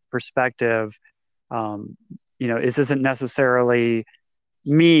 opinion, perspective. This isn't necessarily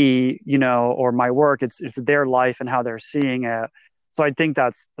me, or my work. It's their life and how they're seeing it. So I think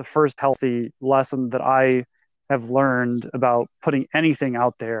that's the first healthy lesson that I have learned about putting anything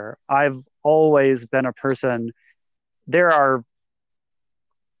out there. I've always been a person. There are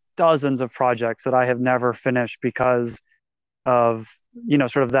dozens of projects that I have never finished because of,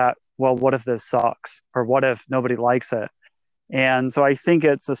 sort of that, well, what if this sucks? Or what if nobody likes it? And so I think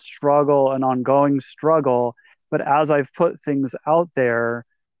it's a struggle, an ongoing struggle. But as I've put things out there,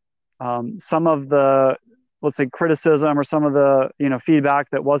 some of the, let's say, criticism or some of the, feedback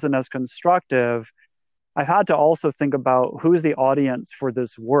that wasn't as constructive, I've had to also think about who's the audience for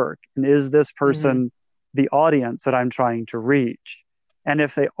this work. And is this person the audience that I'm trying to reach? And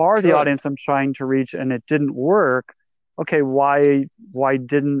if they are the Sure. audience I'm trying to reach and it didn't work, okay, why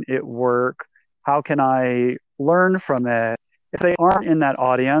didn't it work? How can I learn from it? If they aren't in that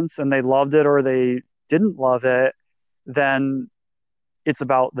audience and they loved it or they didn't love it, then it's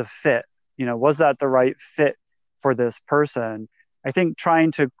about the fit. Was that the right fit for this person? I think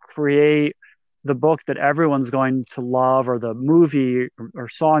trying to create the book that everyone's going to love or the movie or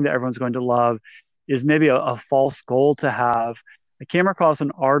song that everyone's going to love is maybe a false goal to have. I came across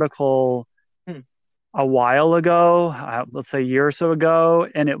an article a while ago, let's say a year or so ago,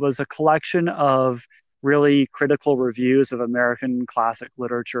 and it was a collection of really critical reviews of American classic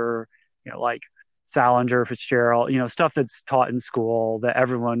literature, like Salinger, Fitzgerald, stuff that's taught in school that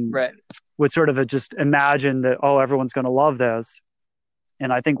everyone Right. would sort of just imagine that, oh, everyone's going to love this.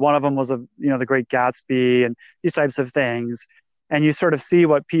 And I think one of them was The Great Gatsby and these types of things. And you sort of see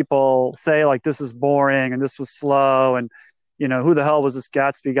what people say, like, this is boring and this was slow. And, who the hell was this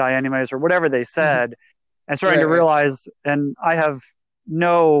Gatsby guy anyways, or whatever they said. And starting to realize, and I have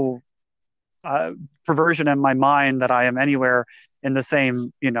no perversion in my mind that I am anywhere in the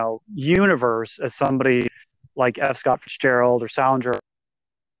same, universe as somebody like F. Scott Fitzgerald or Salinger.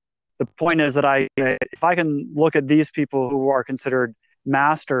 The point is that if I can look at these people who are considered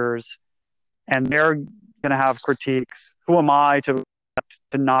masters and they're going to have critiques, who am I to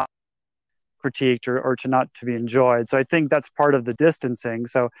not critiqued or to not to be enjoyed? So I think that's part of the distancing.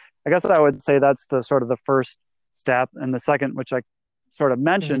 So I guess I would say that's the sort of the first step. And the second, which I sort of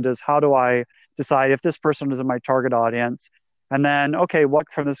mentioned, is how do I decide if this person is in my target audience? And then, okay,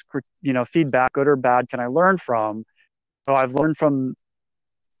 what from this, feedback, good or bad, can I learn from? So I've learned from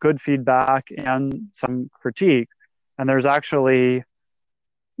good feedback and some critique. And there's actually,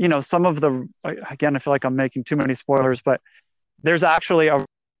 some of the, again, I feel like I'm making too many spoilers, but there's actually a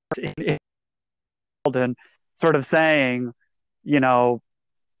and sort of saying,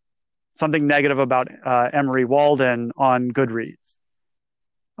 something negative about Emery Walden on Goodreads.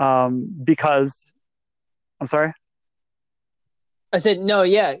 Because, I'm sorry? I said, no,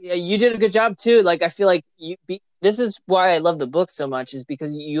 yeah, you did a good job too. Like, I feel like this is why I love the book so much, is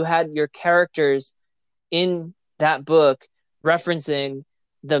because you had your characters in that book referencing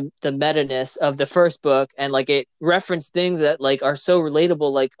the meta-ness of the first book, and like it referenced things that like are so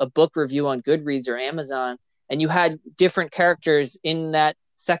relatable, like a book review on Goodreads or Amazon. And you had different characters in that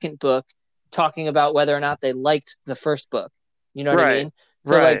second book talking about whether or not they liked the first book. You know what I mean?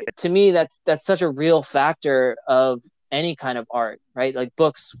 So Right. like to me, that's such a real factor of any kind of art, right? Like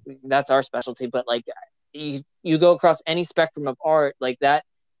books, that's our specialty, but like you go across any spectrum of art, like that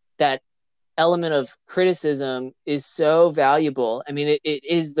element of criticism is so valuable. I mean, it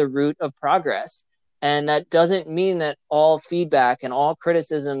is the root of progress. And that doesn't mean that all feedback and all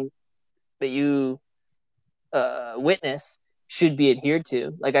criticism that you witness should be adhered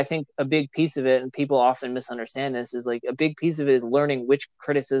to. Like, I think a big piece of it, and people often misunderstand this, is like a big piece of it is learning which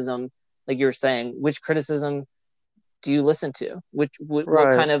criticism, like you were saying, which criticism do you listen to? What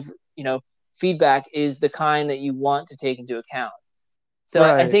kind of, feedback is the kind that you want to take into account? So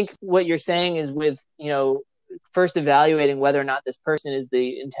I think what you're saying is with, first evaluating whether or not this person is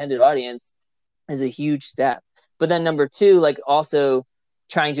the intended audience is a huge step. But then number two, like also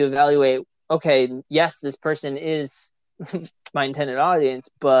trying to evaluate, okay, yes, this person is my intended audience,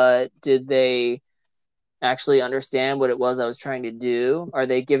 but did they actually understand what it was I was trying to do? Are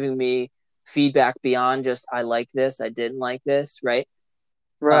they giving me feedback beyond just, I like this, I didn't like this, right?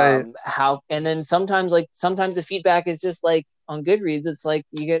 Right. And then sometimes the feedback is just like on Goodreads, it's like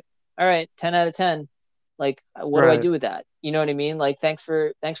you get, all right, 10 out of 10. Like, what do I do with that? You know what I mean? Like, thanks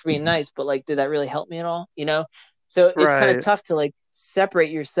for being nice, but like, did that really help me at all? So it's kind of tough to like separate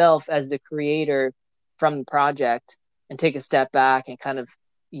yourself as the creator from the project and take a step back and kind of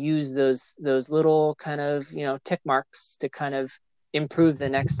use those little kind of, tick marks to kind of improve the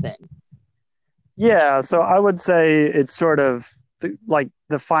next thing. Yeah. So I would say it's sort of like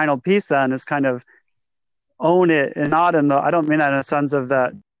the final piece then is kind of own it, and not in the, I don't mean that in a sense of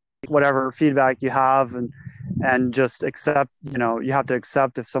that whatever feedback you have and just accept, you have to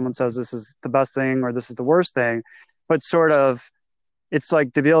accept if someone says this is the best thing or this is the worst thing, but sort of it's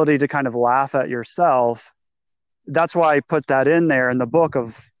like the ability to kind of laugh at yourself. That's why I put that in there in the book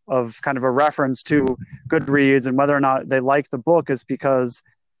of kind of a reference to Goodreads and whether or not they like the book is because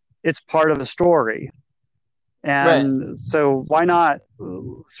it's part of the story. And so why not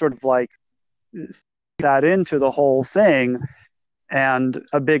sort of like that into the whole thing? And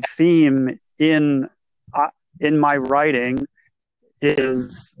a big theme in my writing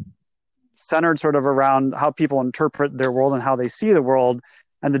is centered sort of around how people interpret their world and how they see the world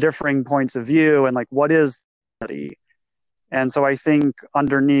and the differing points of view and like what is reality. And so I think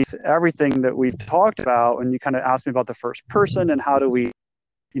underneath everything that we've talked about, and you kind of asked me about the first person and how do we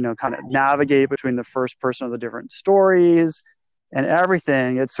kind of navigate between the first person of the different stories and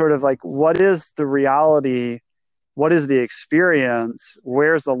everything, it's sort of like, what is the reality? What is the experience?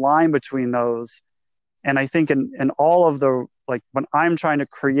 Where's the line between those? And I think in all of the, like when I'm trying to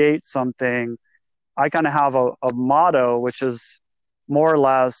create something, I kind of have a motto, which is more or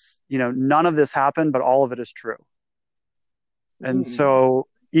less, none of this happened, but all of it is true. And so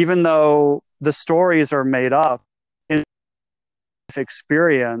even though the stories are made up, in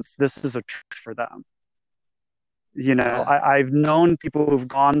experience, this is a truth for them. I've known people who've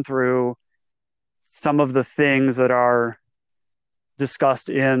gone through some of the things that are discussed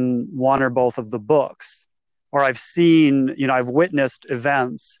in one or both of the books, or I've seen, I've witnessed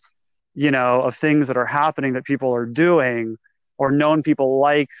events, of things that are happening that people are doing, or known people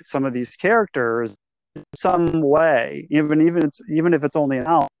like some of these characters in some way, even if it's only an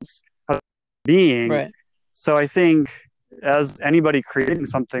ounce of being. Right. So I think as anybody creating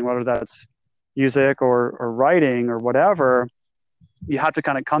something, whether that's music or writing or whatever, you have to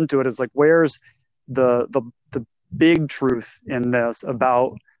kind of come to it as like, where's the big truth in this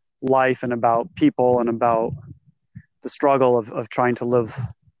about life and about people and about the struggle of trying to live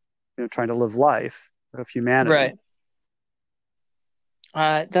life of humanity.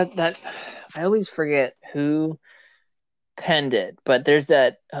 Right. That I always forget who penned it, but there's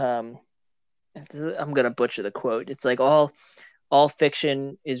that I'm gonna butcher the quote. It's like all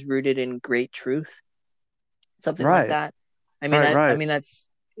fiction is rooted in great truth, something like that. I mean, I mean that's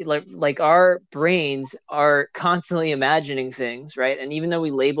like our brains are constantly imagining things, right? And even though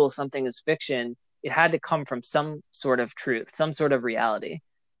we label something as fiction, it had to come from some sort of truth, some sort of reality,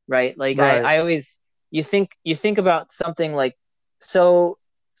 right? Like I always, you think about something like so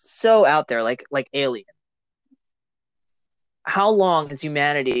out there, like Alien. How long has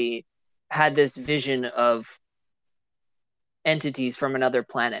humanity had this vision of entities from another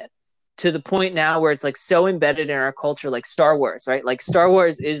planet, to the point now where it's like so embedded in our culture, like Star Wars, right? Like Star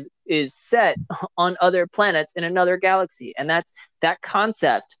Wars is set on other planets in another galaxy, and that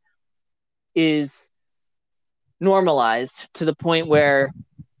concept is normalized to the point where,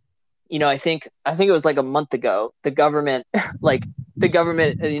 I think it was like a month ago, the government of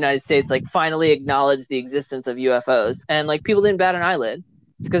the United States like finally acknowledged the existence of UFOs, and like people didn't bat an eyelid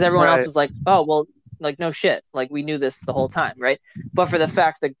because everyone else was like, oh well, like, no shit, like we knew this the whole time, right? But for the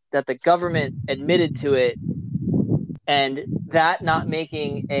fact that the government admitted to it, and that not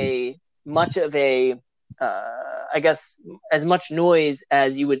making a much of a I guess as much noise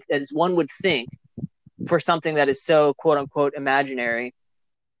as one would think for something that is so quote unquote imaginary,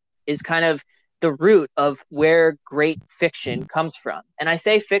 is kind of the root of where great fiction comes from. And I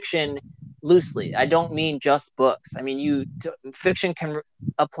say fiction loosely. I don't mean just books. I mean, fiction can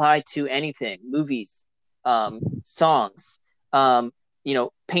apply to anything: movies, songs,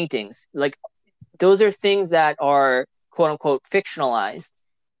 paintings. Like, those are things that are quote unquote fictionalized,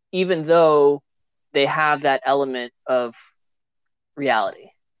 even though they have that element of reality.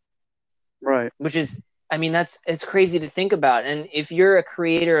 Right. Which is, I mean, it's crazy to think about. And if you're a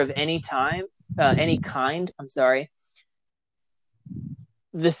creator of any kind, the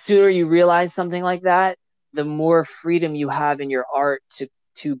sooner you realize something like that, the more freedom you have in your art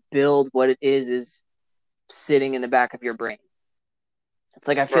to build what it is sitting in the back of your brain. It's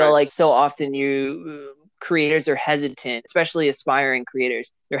like, I feel like so often creators are hesitant, especially aspiring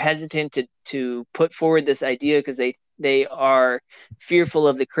creators. They're hesitant to put forward this idea because they are fearful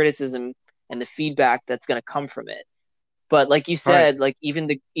of the criticism and the feedback that's going to come from it. But like you said, like even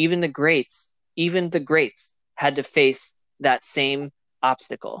the greats had to face that same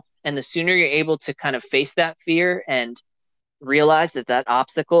obstacle. And the sooner you're able to kind of face that fear and realize that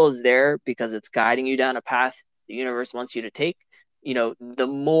obstacle is there because it's guiding you down a path the universe wants you to take, the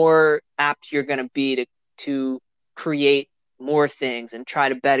more apt you're going to be to create more things and try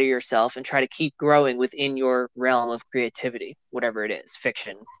to better yourself and try to keep growing within your realm of creativity, whatever it is: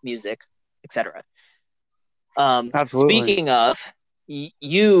 fiction, music, etc. Absolutely. Speaking of,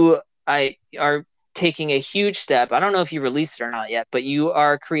 you are taking a huge step. I don't know if you released it or not yet, but you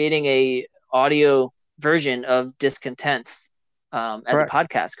are creating a audio version of Discontents as a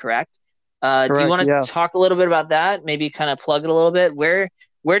podcast, correct? Do you want to talk a little bit about that? Maybe kind of plug it a little bit. Where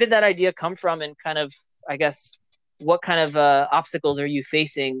did that idea come from, and kind of, I guess, what kind of obstacles are you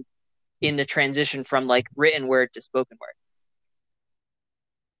facing in the transition from like written word to spoken word?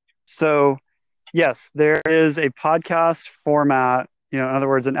 So, yes, there is a podcast format. In other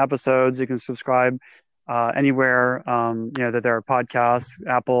words, in episodes, you can subscribe anywhere. That there are podcasts,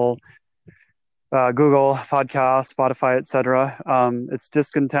 Apple, Google Podcasts, Spotify, etc. It's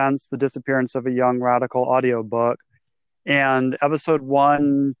Discontents: The Disappearance of a Young Radical audiobook. And episode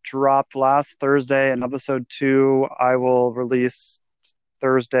 1 dropped last Thursday, and episode 2 I will release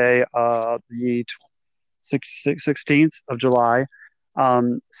Thursday, the 16th of July.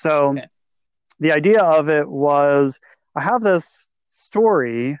 The idea of it was, I have this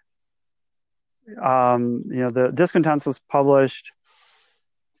story. The Discontents was published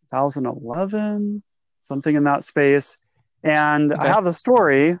 2011, something in that space. And I have the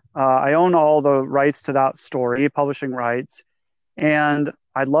story. I own all the rights to that story, publishing rights. And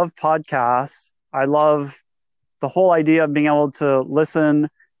I love podcasts. I love the whole idea of being able to listen,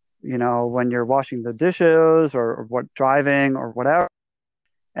 when you're washing the dishes or driving or whatever.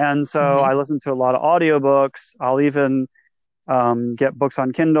 And so I listen to a lot of audiobooks. I'll even get books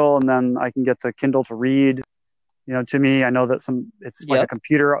on Kindle, and then I can get the Kindle to read. To me, I know that it's like a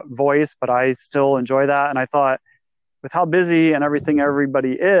computer voice, but I still enjoy that. And I thought, with how busy and everything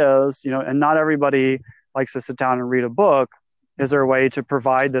everybody is, and not everybody likes to sit down and read a book, is there a way to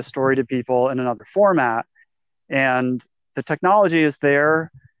provide this story to people in another format? And the technology is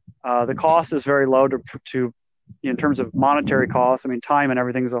there. The cost is very low to in terms of monetary costs. I mean, time and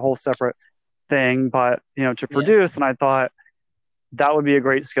everything is a whole separate thing, but to produce. And I thought that would be a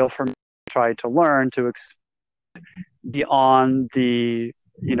great skill for me to try to learn to beyond the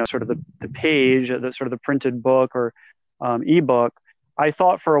sort of the page, the sort of the printed book or ebook. I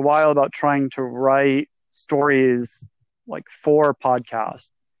thought for a while about trying to write stories like for podcasts,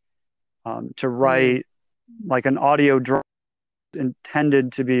 to write like an audio drama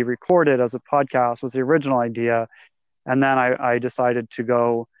intended to be recorded as a podcast was the original idea. And then I decided to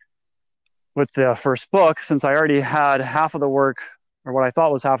go with the first book, since I already had half of the work, or what I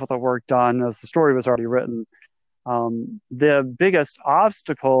thought was half of the work, done, as the story was already written. The biggest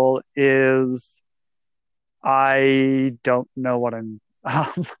obstacle is I don't know what I'm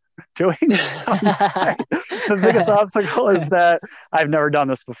doing. The biggest obstacle is that I've never done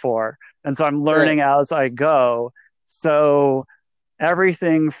this before. And so I'm learning as I go. So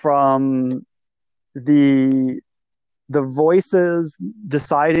everything from the voices,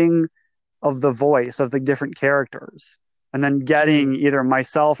 deciding of the voice of the different characters, and then getting either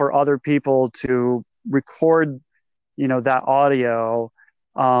myself or other people to record, that audio,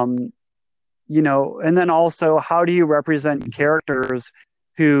 and then also, how do you represent characters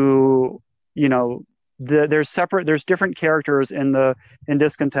who, there's different characters in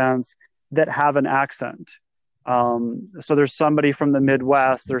Discontents that have an accent. So there's somebody from the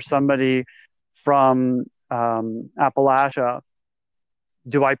Midwest, there's somebody from Appalachia.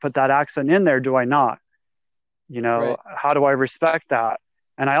 Do I put that accent in there? Do I not? Right. How do I respect that?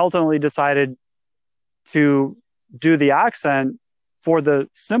 And I ultimately decided to do the accent for the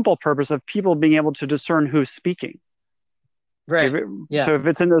simple purpose of people being able to discern who's speaking. Right. So if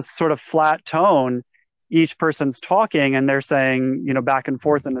it's in this sort of flat tone, each person's talking and they're saying, back and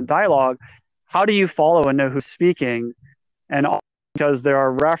forth in the dialogue, how do you follow and know who's speaking? And because there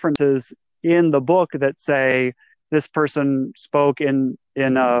are references in the book that say this person spoke in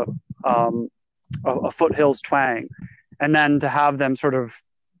a foothills twang, and then to have them sort of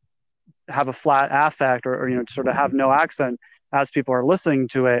have a flat affect or sort of have no accent as people are listening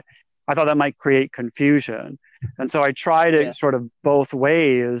to it, I thought that might create confusion. And so I tried it sort of both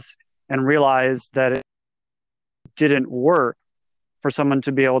ways and realized that it didn't work for someone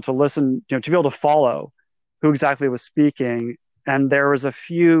to be able to listen, to be able to follow who exactly was speaking. And there was a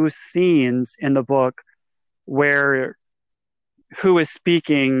few scenes in the book where who is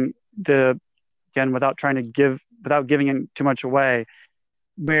speaking, without giving too much away,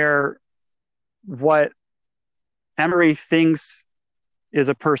 where what Emery thinks is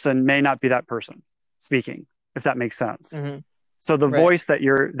a person may not be that person speaking, if that makes sense. Mm-hmm. So the voice that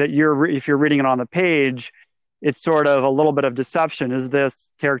you're if you're reading it on the page, it's sort of a little bit of deception. Is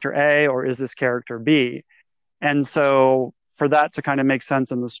this character A or is this character B? And so for that to kind of make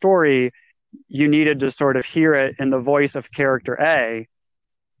sense in the story, you needed to sort of hear it in the voice of character A,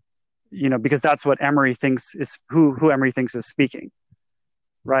 because that's what Emery thinks is who Emery thinks is speaking.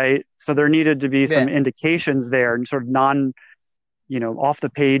 Right. So there needed to be some indications there and sort of off the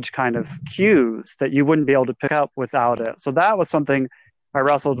page kind of cues that you wouldn't be able to pick up without it. So that was something I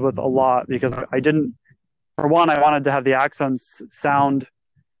wrestled with a lot, because I didn't, for one, I wanted to have the accents sound,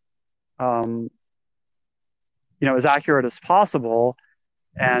 as accurate as possible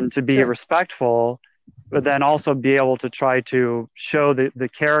and to be respectful, but then also be able to try to show the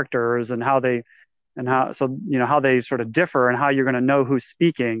characters and how they sort of differ and how you're going to know who's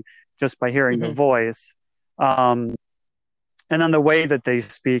speaking just by hearing the voice. And then the way that they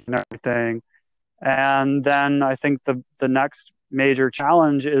speak and everything. And then I think the next major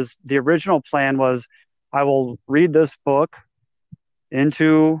challenge is the original plan was I will read this book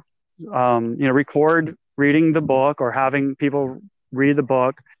into, record reading the book or having people read the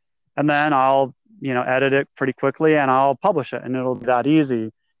book, and then I'll, edit it pretty quickly and I'll publish it and it'll be that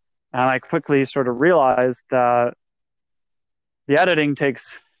easy. And I quickly sort of realized that the editing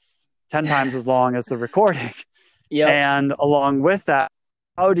takes 10 times as long as the recording. Yep. And along with that,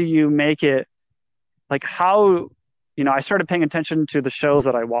 how do you make it I started paying attention to the shows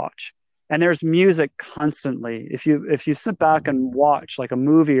that I watch, and there's music constantly. If you sit back and watch like a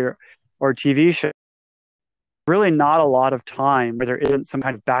movie or a TV show, really not a lot of time where there isn't some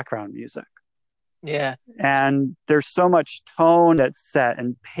kind of background music. Yeah. And there's so much tone that's set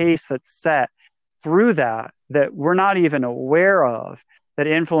and pace that's set through that we're not even aware of, that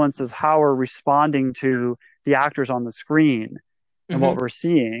influences how we're responding to the actors on the screen and what we're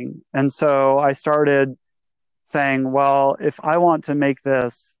seeing. And so I started saying, well, if I want to make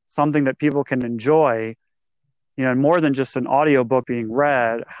this something that people can enjoy, more than just an audiobook being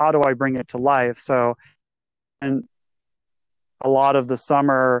read, how do I bring it to life? So, and a lot of the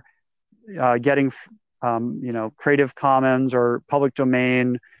summer, getting, Creative Commons or public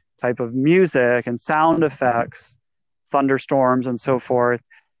domain type of music and sound effects, thunderstorms and so forth,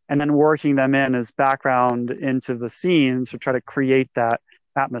 and then working them in as background into the scenes to try to create that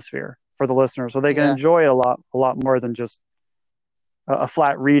atmosphere for the listener so they can enjoy it a lot more than just a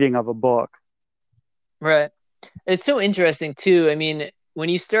flat reading of a book. Right. It's so interesting too. I mean, when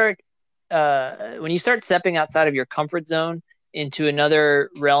you start stepping outside of your comfort zone into another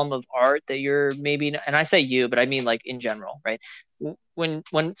realm of art that you're maybe, and I say you, but I mean like in general, right? When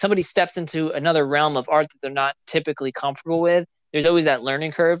somebody steps into another realm of art that they're not typically comfortable with, there's always that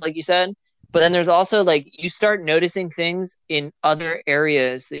learning curve, like you said. But then there's also like you start noticing things in other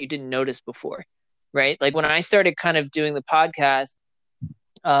areas that you didn't notice before, right? Like when I started kind of doing the podcast,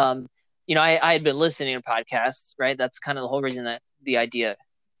 I had been listening to podcasts, right? That's kind of the whole reason that the idea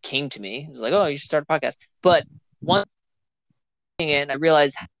came to me. It was like, oh, you should start a podcast. But one thing, and I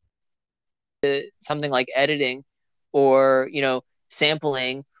realized something like editing or,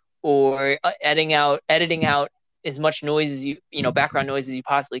 sampling or editing out as much noise as background noise as you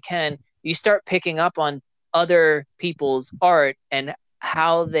possibly can, you start picking up on other people's art and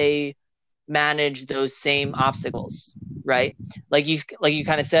how they manage those same obstacles, right? Like you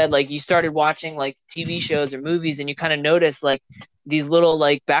kind of said, like you started watching like TV shows or movies, and you kind of notice like these little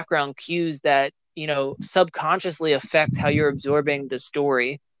like background cues that, you know, subconsciously affect how you're absorbing the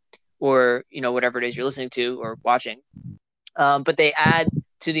story, or, you know, whatever it is you're listening to or watching. But they add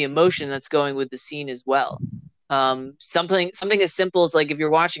to the emotion that's going with the scene as well. Something as simple as like if you're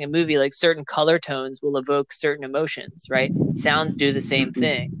watching a movie, like certain color tones will evoke certain emotions, right? Sounds do the same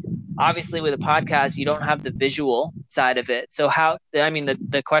thing. Obviously, with a podcast, you don't have the visual side of it. So how? I mean,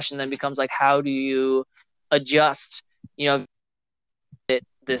 the question then becomes like, how do you adjust? You know,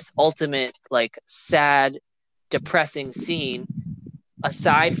 this ultimate like sad, depressing scene,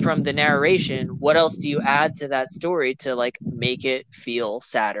 aside from the narration, what else do you add to that story to like make it feel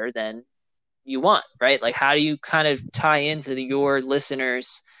sadder than you want, right? Like how do you kind of tie into your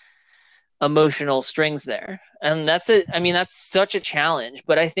listeners' emotional strings there? And that's such a challenge,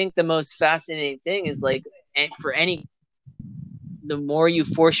 but I think the most fascinating thing is like, and for any, the more you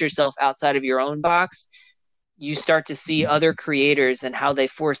force yourself outside of your own box, you start to see other creators and how they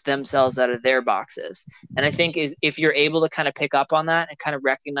force themselves out of their boxes. And I think is if you're able to kind of pick up on that and kind of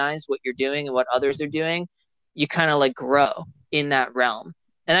recognize what you're doing and what others are doing, you kind of like grow in that realm.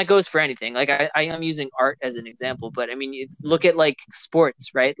 And that goes for anything. Like I am using art as an example, but I mean, you look at like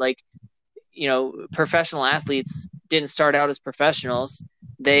sports, right? Like, you know, professional athletes didn't start out as professionals.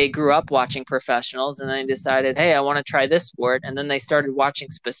 They grew up watching professionals and then decided, hey, I want to try this sport. And then they started watching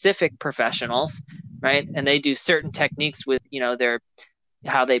specific professionals, right? And they do certain techniques with, you know, their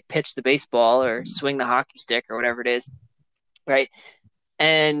how they pitch the baseball or swing the hockey stick or whatever it is, right?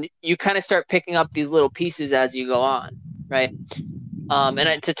 And you kind of start picking up these little pieces as you go on, right?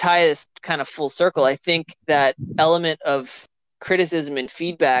 And to tie this kind of full circle, I think that element of criticism and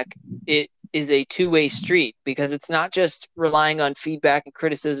feedback, it is a two-way street, because it's not just relying on feedback and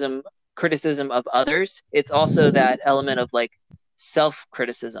criticism of others. It's also that element of like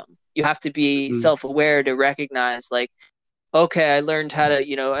self-criticism. You have to be self-aware to recognize like, okay, I learned how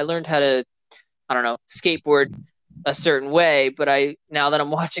to, I don't know, skateboard a certain way, but now that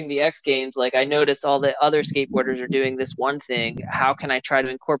I'm watching the X Games, like I notice all the other skateboarders are doing this one thing. How can I try to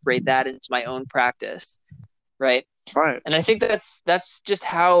incorporate that into my own practice? Right. And I think that's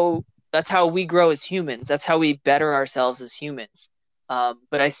how we grow as humans. That's how we better ourselves as humans.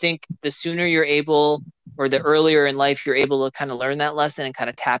 But I think the sooner you're able, or the earlier in life you're able to kind of learn that lesson and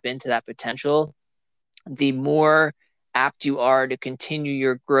kind of tap into that potential, the more apt you are to continue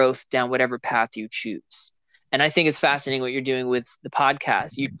your growth down whatever path you choose. And I think it's fascinating what you're doing with the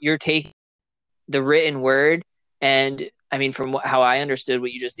podcast. You're taking the written word, and I mean, from how I understood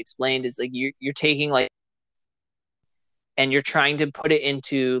what you just explained, is like you're taking like, and you're trying to put it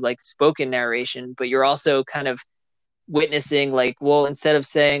into like spoken narration, but you're also kind of witnessing like, well, instead of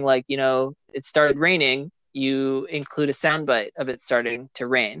saying like, you know, it started raining, you include a soundbite of it starting to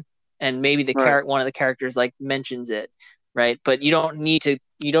rain, and maybe one of the characters like mentions it, right? But you don't need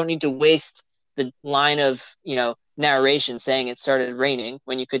to waste the line of, you know, narration saying it started raining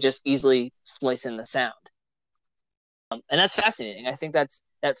when you could just easily splice in the sound. And that's fascinating. I think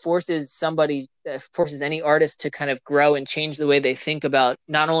that forces any artist to kind of grow and change the way they think about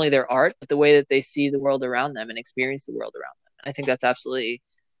not only their art, but the way that they see the world around them and experience the world around them. I think that's absolutely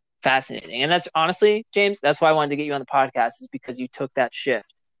fascinating. And that's honestly, James, that's why I wanted to get you on the podcast, is because you took that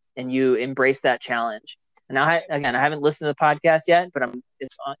shift and you embraced that challenge. And now, I haven't listened to the podcast yet, but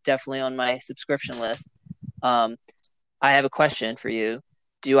it's definitely on my subscription list. I have a question for you.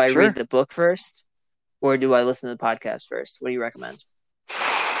 Do I read the book first, or do I listen to the podcast first? What do you recommend?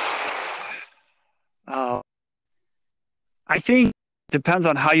 I think it depends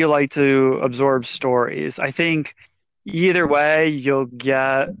on how you like to absorb stories. I think either way, you'll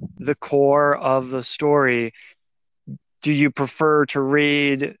get the core of the story. Do you prefer to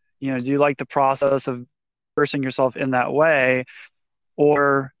read, you know, do you like the process of immersing yourself in that way?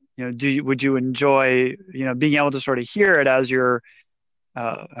 Or, you know, would you enjoy, you know, being able to sort of hear it as you're,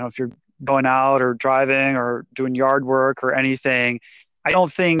 I don't know if you're going out or driving or doing yard work or anything. I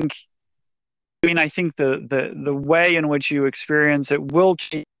think the way in which you experience it will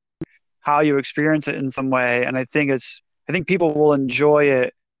change how you experience it in some way. And I think people will enjoy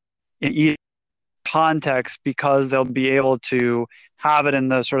it in either context because they'll be able to have it in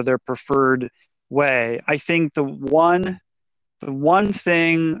the sort of their preferred way. I think the one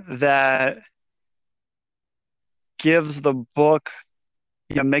thing that gives the book,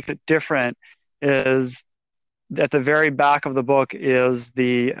 you know, makes it different, is at the very back of the book is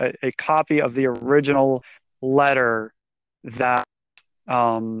a copy of the original letter that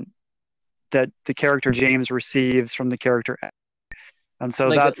that the character James receives from the character. And so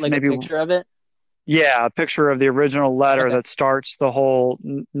that's like maybe a picture of it. Yeah, a picture of the original letter Okay. that starts the whole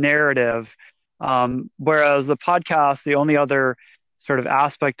narrative. Whereas the podcast, the only other sort of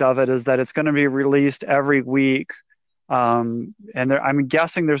aspect of it is that it's going to be released every week. And I'm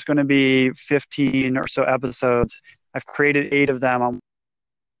guessing there's going to be 15 or so episodes. I've created 8 of them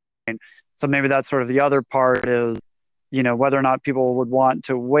online. So maybe that's sort of the other part is, whether or not people would want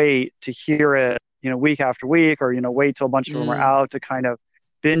to wait to hear it, week after week, or, wait till a bunch of them are out to kind of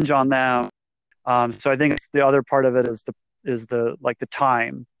binge on them. So I think the other part of it is the like the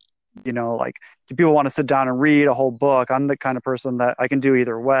time, like, do people want to sit down and read a whole book? I'm the kind of person that I can do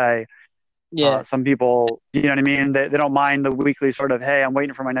either way. Yeah. Some people, you know what I mean? They don't mind the weekly sort of, hey, I'm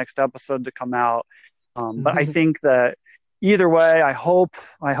waiting for my next episode to come out. But I think that either way, I hope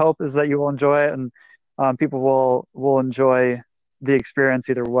is that you will enjoy it, and people will enjoy the experience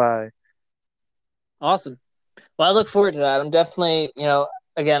either way. Awesome. Well, I look forward to that. I'm definitely,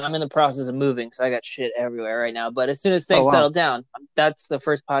 again, I'm in the process of moving, so I got shit everywhere right now. But as soon as things settle down, that's the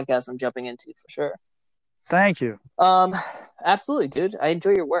first podcast I'm jumping into for sure. Thank you. Absolutely, dude. I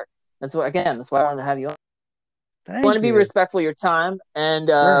enjoy your work. That's why I wanted to have you on. I want to be respectful of your time, and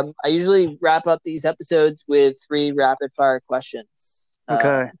sure. I usually wrap up these episodes with 3 rapid fire questions.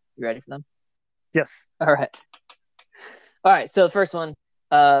 Okay. You ready for them? Yes. All right. So the first one,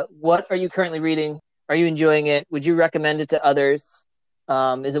 what are you currently reading? Are you enjoying it? Would you recommend it to others?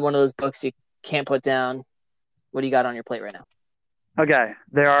 Is it one of those books you can't put down? What do you got on your plate right now? Okay.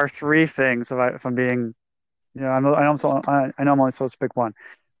 There are 3 things if I'm being, I know I'm only supposed to pick one,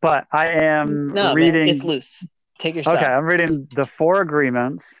 but I am reading. It's loose. Take your time. Okay. I'm reading The 4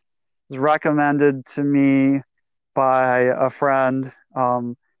 Agreements. It was recommended to me by a friend.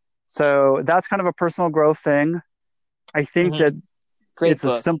 So that's kind of a personal growth thing. I think that Great it's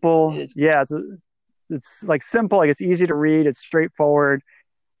book. a simple, it's like simple, like it's easy to read. It's straightforward.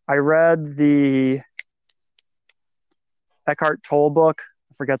 I read the Eckhart Tolle book.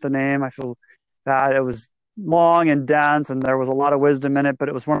 I forget the name. I feel that it was long and dense and there was a lot of wisdom in it, but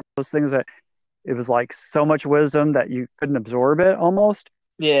it was one of those things that it was like so much wisdom that you couldn't absorb it almost.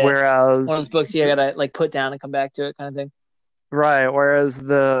 Yeah. Whereas one of those books you gotta like put down and come back to it kind of thing. Right. Whereas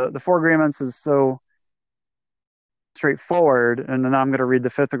the 4 Agreements is so straightforward, and then I'm going to read the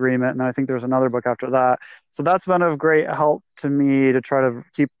 5th Agreement, and I think there's another book after that. So that's been of great help to me to try to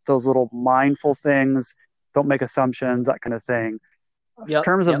keep those little mindful things, don't make assumptions, that kind of thing. In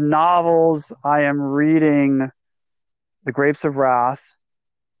terms of novels, I am reading The Grapes of Wrath.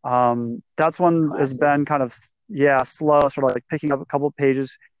 That's one has been kind of slow, sort of like picking up a couple of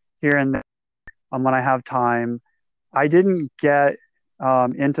pages here and there when I have time. I didn't get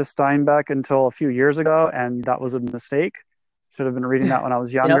into Steinbeck until a few years ago, and that was a mistake. Should have been reading that when I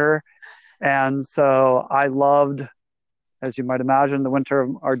was younger. And so I loved, as you might imagine, The Winter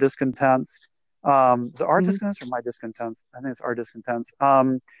of Our Discontents. Is it Our Discontents or My Discontents? I think it's Our Discontents.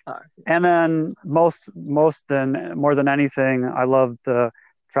 And then more than anything, I loved the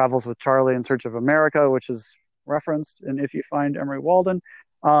Travels with Charlie in Search of America, which is referenced in If You Find Emery Walden.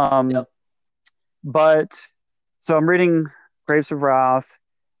 But so I'm reading Grapes of Wrath,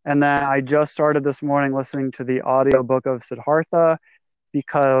 and then I just started this morning listening to the audiobook of Siddhartha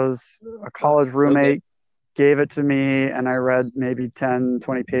because a college roommate gave it to me, and I read maybe 10,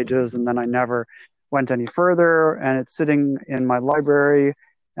 20 pages, and then I never went any further, and it's sitting in my library,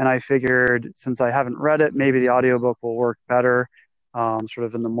 and I figured since I haven't read it, maybe the audiobook will work better sort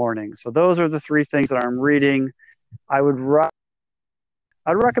of in the morning. So those are the 3 things that I'm reading. I'd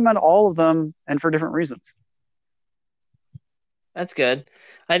recommend all of them, and for different reasons. That's good.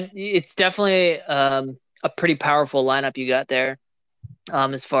 It's definitely a pretty powerful lineup you got there,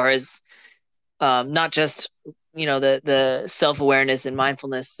 as far as not just the self-awareness and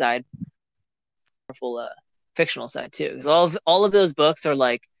mindfulness side, powerful fictional side too. Because all of those books are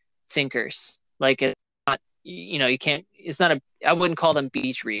like thinkers. Like it's not, you can't. It's not I wouldn't call them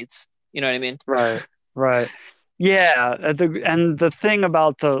beach reads. You know what I mean? Right. Yeah, and the thing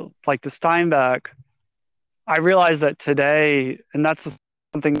about the Steinbeck, I realized that today, and that's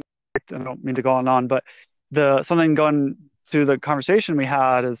something I don't mean to go on, but something going to the conversation we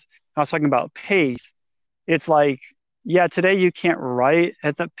had is I was talking about pace. It's like, today you can't write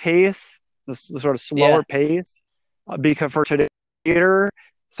at the pace, the sort of slower pace, because for today's reader.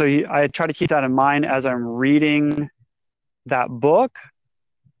 So I try to keep that in mind as I'm reading that book.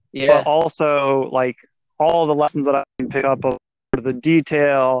 But also like all the lessons that I can pick up of the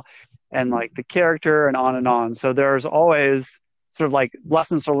detail and like the character and on and on. So there's always sort of like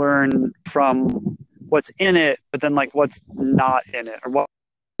lessons to learn from what's in it, but then like what's not in it, or what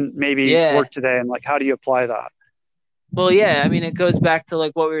maybe work today, and like how do you apply that? Well, yeah, I mean, it goes back to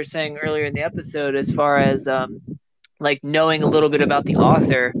like what we were saying earlier in the episode, as far as like knowing a little bit about the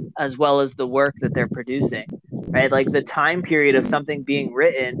author as well as the work that they're producing, right? Like the time period of something being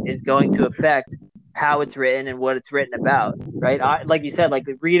written is going to affect how it's written and what it's written about, right? Like you said, like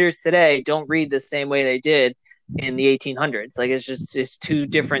the readers today don't read the same way they did in the 1800s. Like it's two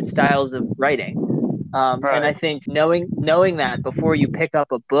different styles of writing. And I Right. think knowing that before you pick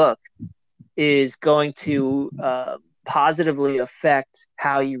up a book is going to positively affect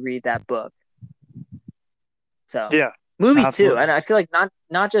how you read that book. So Yeah, movies too, absolutely. and I feel like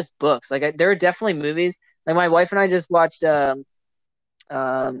not just books. Like there are definitely movies. Like my wife and I just watched um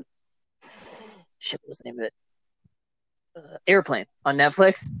shit, what was the name of it? Airplane on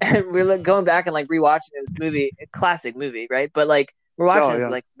Netflix, and we're like going back and like rewatching this movie, a classic movie, right? But like we're watching Oh this, yeah.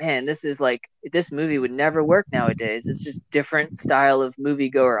 like man, this movie would never work nowadays. It's just different style of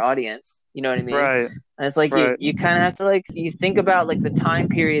moviegoer audience. You know what I mean? Right. And it's like Right. you kind of have to like you think about like the time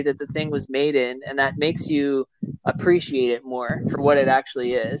period that the thing was made in, and that makes you appreciate it more for what it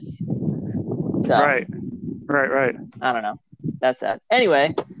actually is. So Right. Right. Right. I don't know. That's that.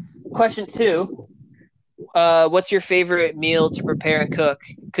 Anyway, question two. What's your favorite meal to prepare and cook?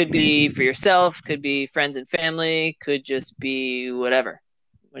 Could be for yourself, could be friends and family, could just be whatever.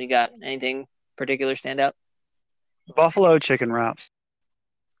 What do you got? Anything particular stand out? Buffalo chicken wraps.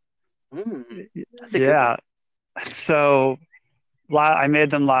 That's a good one. Yeah. So I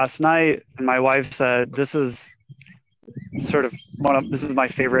made them last night, and my wife said, "This is sort of this is my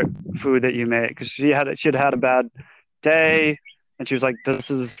favorite food that you make," because she'd had a bad day, and she was like, "This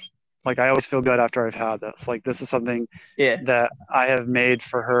is like I always feel good after I've had this. Like this is something Yeah. that I have made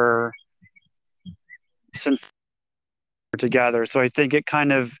for her since we're together." So I think it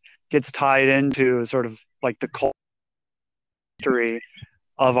kind of gets tied into sort of like the history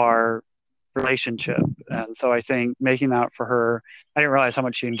of our relationship. And so I think making that for her, I didn't realize how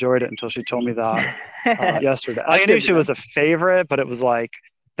much she enjoyed it until she told me that yesterday. I That's knew good to she know. was a favorite, but it was like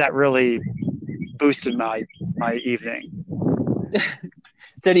that really boosted my evening.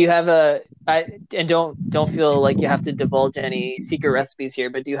 So do you have a I and don't feel like you have to divulge any secret recipes here,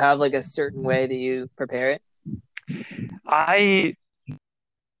 but do you have like a certain way that you prepare it? I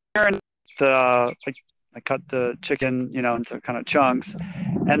the like I cut the chicken, into kind of chunks,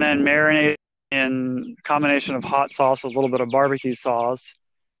 and then marinate in a combination of hot sauce with a little bit of barbecue sauce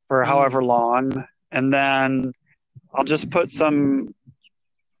for however Mm. long, and then I'll just put some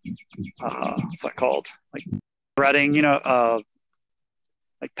what's that called? Like breading,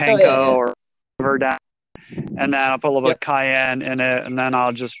 like Oh yeah, panko yeah. or whatever down, and then I'll put a little bit Yep. of cayenne in it, and then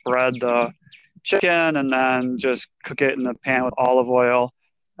I'll just bread the chicken, and then just cook it in the pan with olive oil,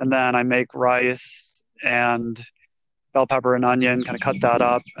 and then I make rice and bell pepper and onion, kind of cut that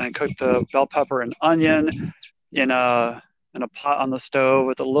up, and cook the bell pepper and onion in a pot on the stove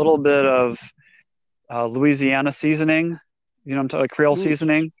with a little bit of Louisiana seasoning, I'm talking like Creole Ooh.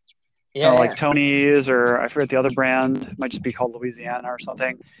 seasoning, kind Yeah, of like yeah. Tony's, or I forget the other brand. It might just be called Louisiana or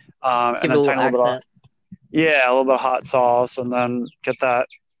something. And Give it a then little tiny little bit of accent. a little bit of hot sauce, and then get that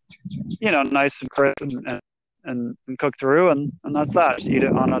nice and crisp and cook through, and that's that. Just eat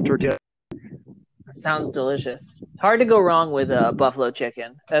it on a tortilla. Sounds delicious. It's hard to go wrong with buffalo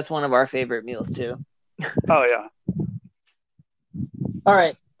chicken. That's one of our favorite meals too. Oh yeah. All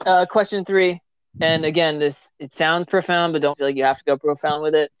right. Question three. And again, it sounds profound, but don't feel like you have to go profound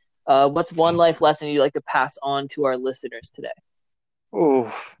with it. What's one life lesson you'd like to pass on to our listeners today? Ooh.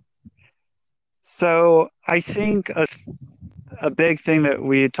 So I think a big thing that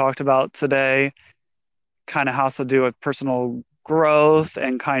we talked about today kind of has to do with personal growth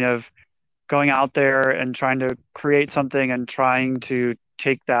and kind of going out there and trying to create something and trying to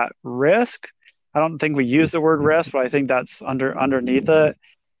take that risk. I don't think we use the word risk, but I think that's underneath it.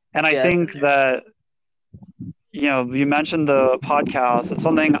 And I Yeah, it's think in there. that you mentioned the podcast. It's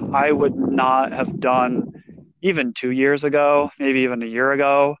something I would not have done even 2 years ago, maybe even a year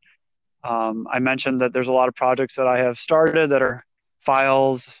ago. I mentioned that there's a lot of projects that I have started that are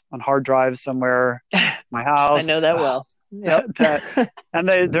files on hard drives somewhere in my I know house that well. Yep. that and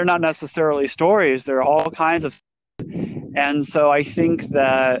they're not necessarily stories. They're all kinds of, and so I think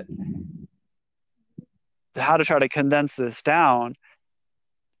that how to try to condense this down,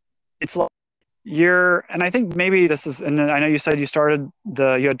 it's like and I think maybe this is, and I know you said you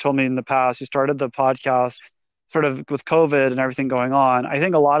had told me in the past, you started the podcast sort of with COVID and everything going on. I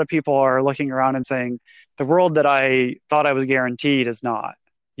think a lot of people are looking around and saying the world that I thought I was guaranteed is not,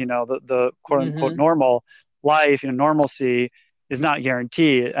 the quote unquote Mm-hmm. normal life, normalcy is not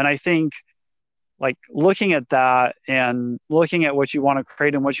guaranteed. And I think like looking at that and looking at what you want to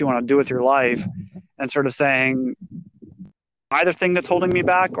create and what you want to do with your life and sort of saying, either thing that's holding me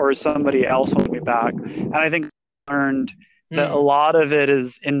back or is somebody else holding me back. And I think I learned that a lot of it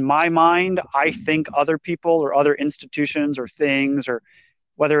is in my mind. I think other people or other institutions or things, or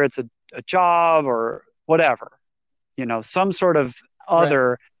whether it's a job or whatever, some sort of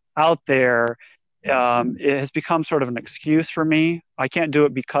other out there, it has become sort of an excuse for me. I can't do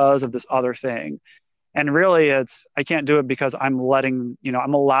it because of this other thing. And really I can't do it because I'm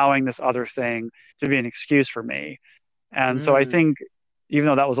allowing this other thing to be an excuse for me. And so I think, even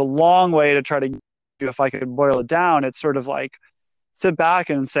though that was a long way to try to, if I could boil it down, it's sort of like sit back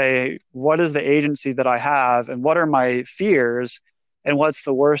and say, what is the agency that I have, and what are my fears, and what's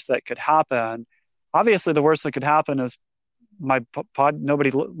the worst that could happen? Obviously, the worst that could happen is my pod,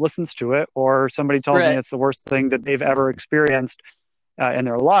 nobody listens to it, or somebody tells me it's the worst thing that they've ever experienced in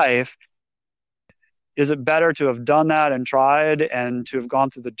their life. Is it better to have done that and tried and to have gone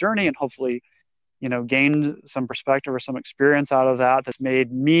through the journey and hopefully, gained some perspective or some experience out of that that's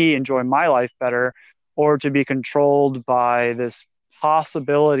made me enjoy my life better, or to be controlled by this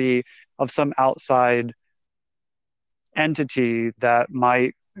possibility of some outside entity that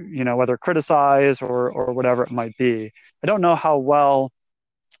might, whether criticize or whatever it might be? I don't know how well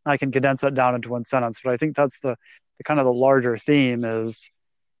I can condense that down into one sentence, but I think that's the kind of the larger theme is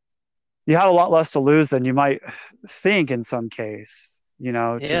you have a lot less to lose than you might think in some case, to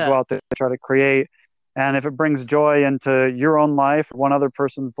go out there and try to create. And if it brings joy into your own life or one other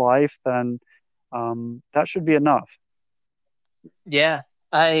person's life, then that should be enough. Yeah,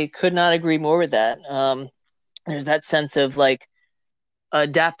 I could not agree more with that. There's that sense of like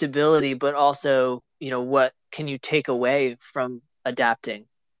adaptability, but also, what can you take away from adapting,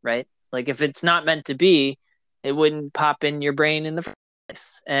 right? Like if it's not meant to be, it wouldn't pop in your brain in the first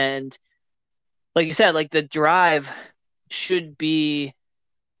place. And like you said, like the drive should be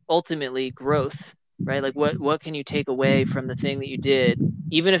ultimately growth, right? Like what can you take away from the thing that you did,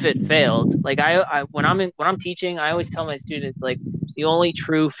 even if it failed? Like I when I'm teaching, I always tell my students like the only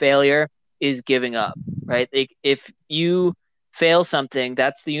true failure is giving up, right? Like if you fail something,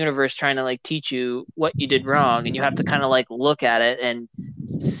 that's the universe trying to like teach you what you did wrong, and you have to kind of like look at it and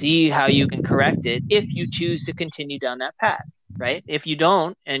see how you can correct it if you choose to continue down that path, right? If you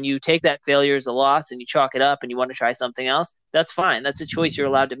don't and you take that failure as a loss and you chalk it up and you want to try something else, that's fine. That's a choice you're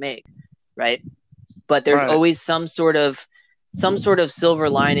allowed to make, right? But there's always some sort of silver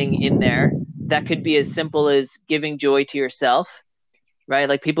lining in there that could be as simple as giving joy to yourself, right?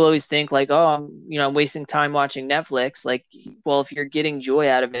 Like people always think like, oh, I'm wasting time watching Netflix. Like, well, if you're getting joy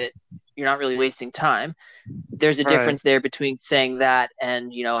out of it, you're not really wasting time. There's a difference there between saying that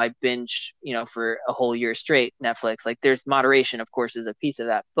and, I binge, for a whole year straight Netflix. Like there's moderation, of course, is a piece of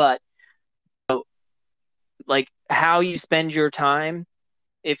that. But like how you spend your time,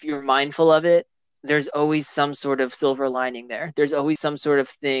 if you're mindful of it, there's always some sort of silver lining there. There's always some sort of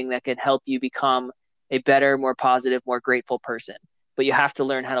thing that can help you become a better, more positive, more grateful person. But you have to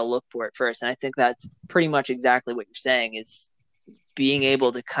learn how to look for it first. And I think that's pretty much exactly what you're saying, is being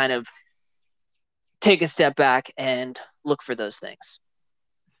able to kind of take a step back and look for those things.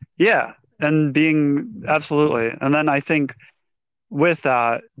 Yeah. And being absolutely. And then I think with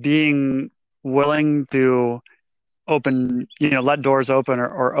that, being willing to open, let doors open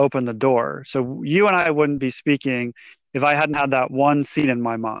or open the door. So you and I wouldn't be speaking if I hadn't had that one scene in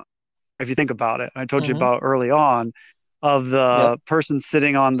my mind. If you think about it, I told you about early on of the person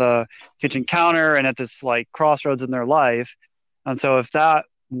sitting on the kitchen counter and at this like crossroads in their life. And so if that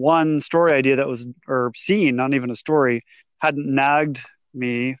one story idea that was, or scene, not even a story, hadn't nagged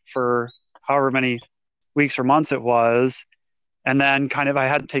me for however many weeks or months it was, and then kind of I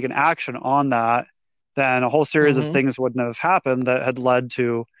hadn't taken action on that, then a whole series of things wouldn't have happened that had led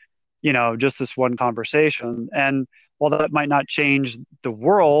to, just this one conversation. And while that might not change the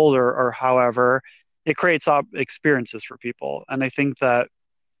world or however, it creates experiences for people. And I think that,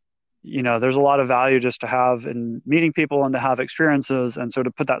 there's a lot of value just to have in meeting people and to have experiences. And so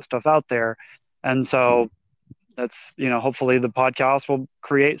to put that stuff out there. And so that's, hopefully the podcast will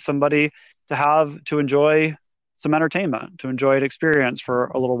create somebody to enjoy some entertainment, to enjoy an experience for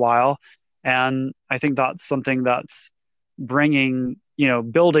a little while. And I think that's something that's bringing,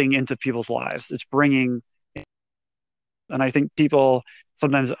 building into people's lives. It's bringing, and I think people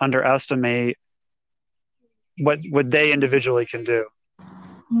sometimes underestimate what they individually can do.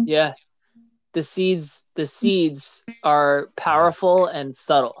 Yeah. The seeds are powerful and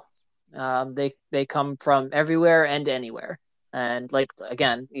subtle. They come from everywhere and anywhere. And like,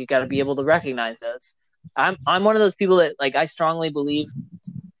 again, you got to be able to recognize those. I'm one of those people that like, I strongly believe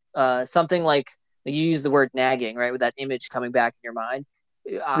something like you use the word nagging, right? With that image coming back in your mind.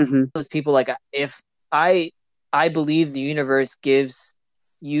 Those people, like if I I believe the universe gives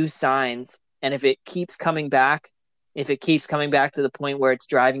you signs, and if it keeps coming back to the point where it's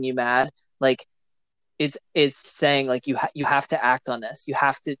driving you mad, like it's saying like you have to act on this. You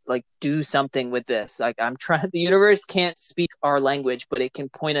have to like do something with this. Like I'm trying. The universe can't speak our language, but it can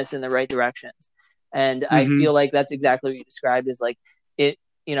point us in the right directions. And I feel like that's exactly what you described, is like it.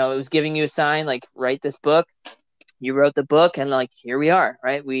 It was giving you a sign, like write this book. You wrote the book, and like here we are,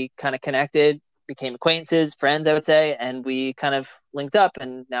 right? We kind of connected, became acquaintances, friends, I would say, and we kind of linked up,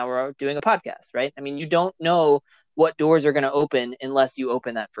 and now we're doing a podcast, right? I mean, you don't know what doors are going to open unless you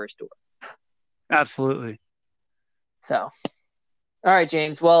open that first door. Absolutely. So, all right,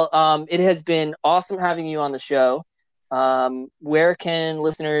 James. Well, it has been awesome having you on the show. Where can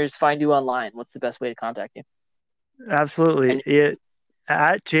listeners find you online? What's the best way to contact you? Absolutely.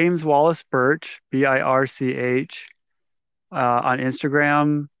 At James Wallace Birch, Birch, on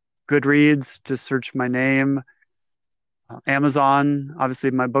Instagram, Goodreads, just search my name. Amazon,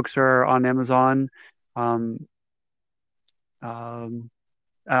 obviously my books are on Amazon. Obviously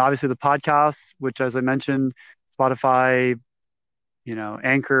the podcast, which, as I mentioned, Spotify,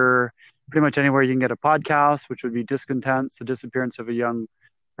 Anchor, pretty much anywhere you can get a podcast, which would be Discontents, The Disappearance of a Young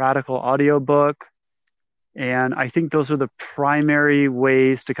Radical audiobook. And I think those are the primary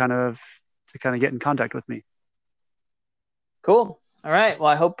ways to kind of get in contact with me. Cool. All right. Well,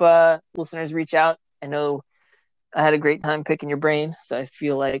 I hope listeners reach out. I know I had a great time picking your brain, so I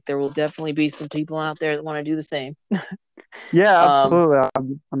feel like there will definitely be some people out there that want to do the same. Yeah, absolutely.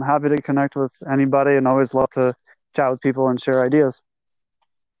 I'm happy to connect with anybody, and always love to chat with people and share ideas.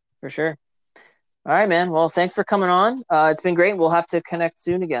 For sure. All right, man. Well, thanks for coming on. It's been great. We'll have to connect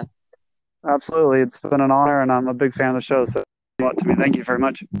soon again. Absolutely. It's been an honor, and I'm a big fan of the show. So, to me, thank you very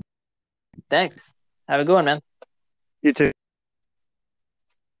much. Thanks. Have a good one, man. You too.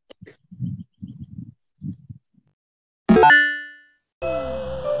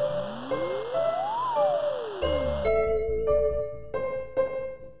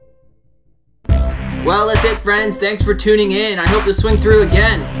 Well, that's it, friends. Thanks for tuning in. I hope to swing through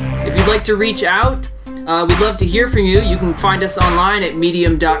again. If you'd like to reach out, we'd love to hear from you. You can find us online at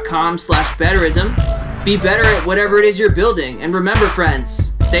medium.com/betterism. Be better at whatever it is you're building. And remember,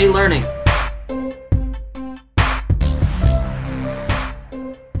 friends, stay learning.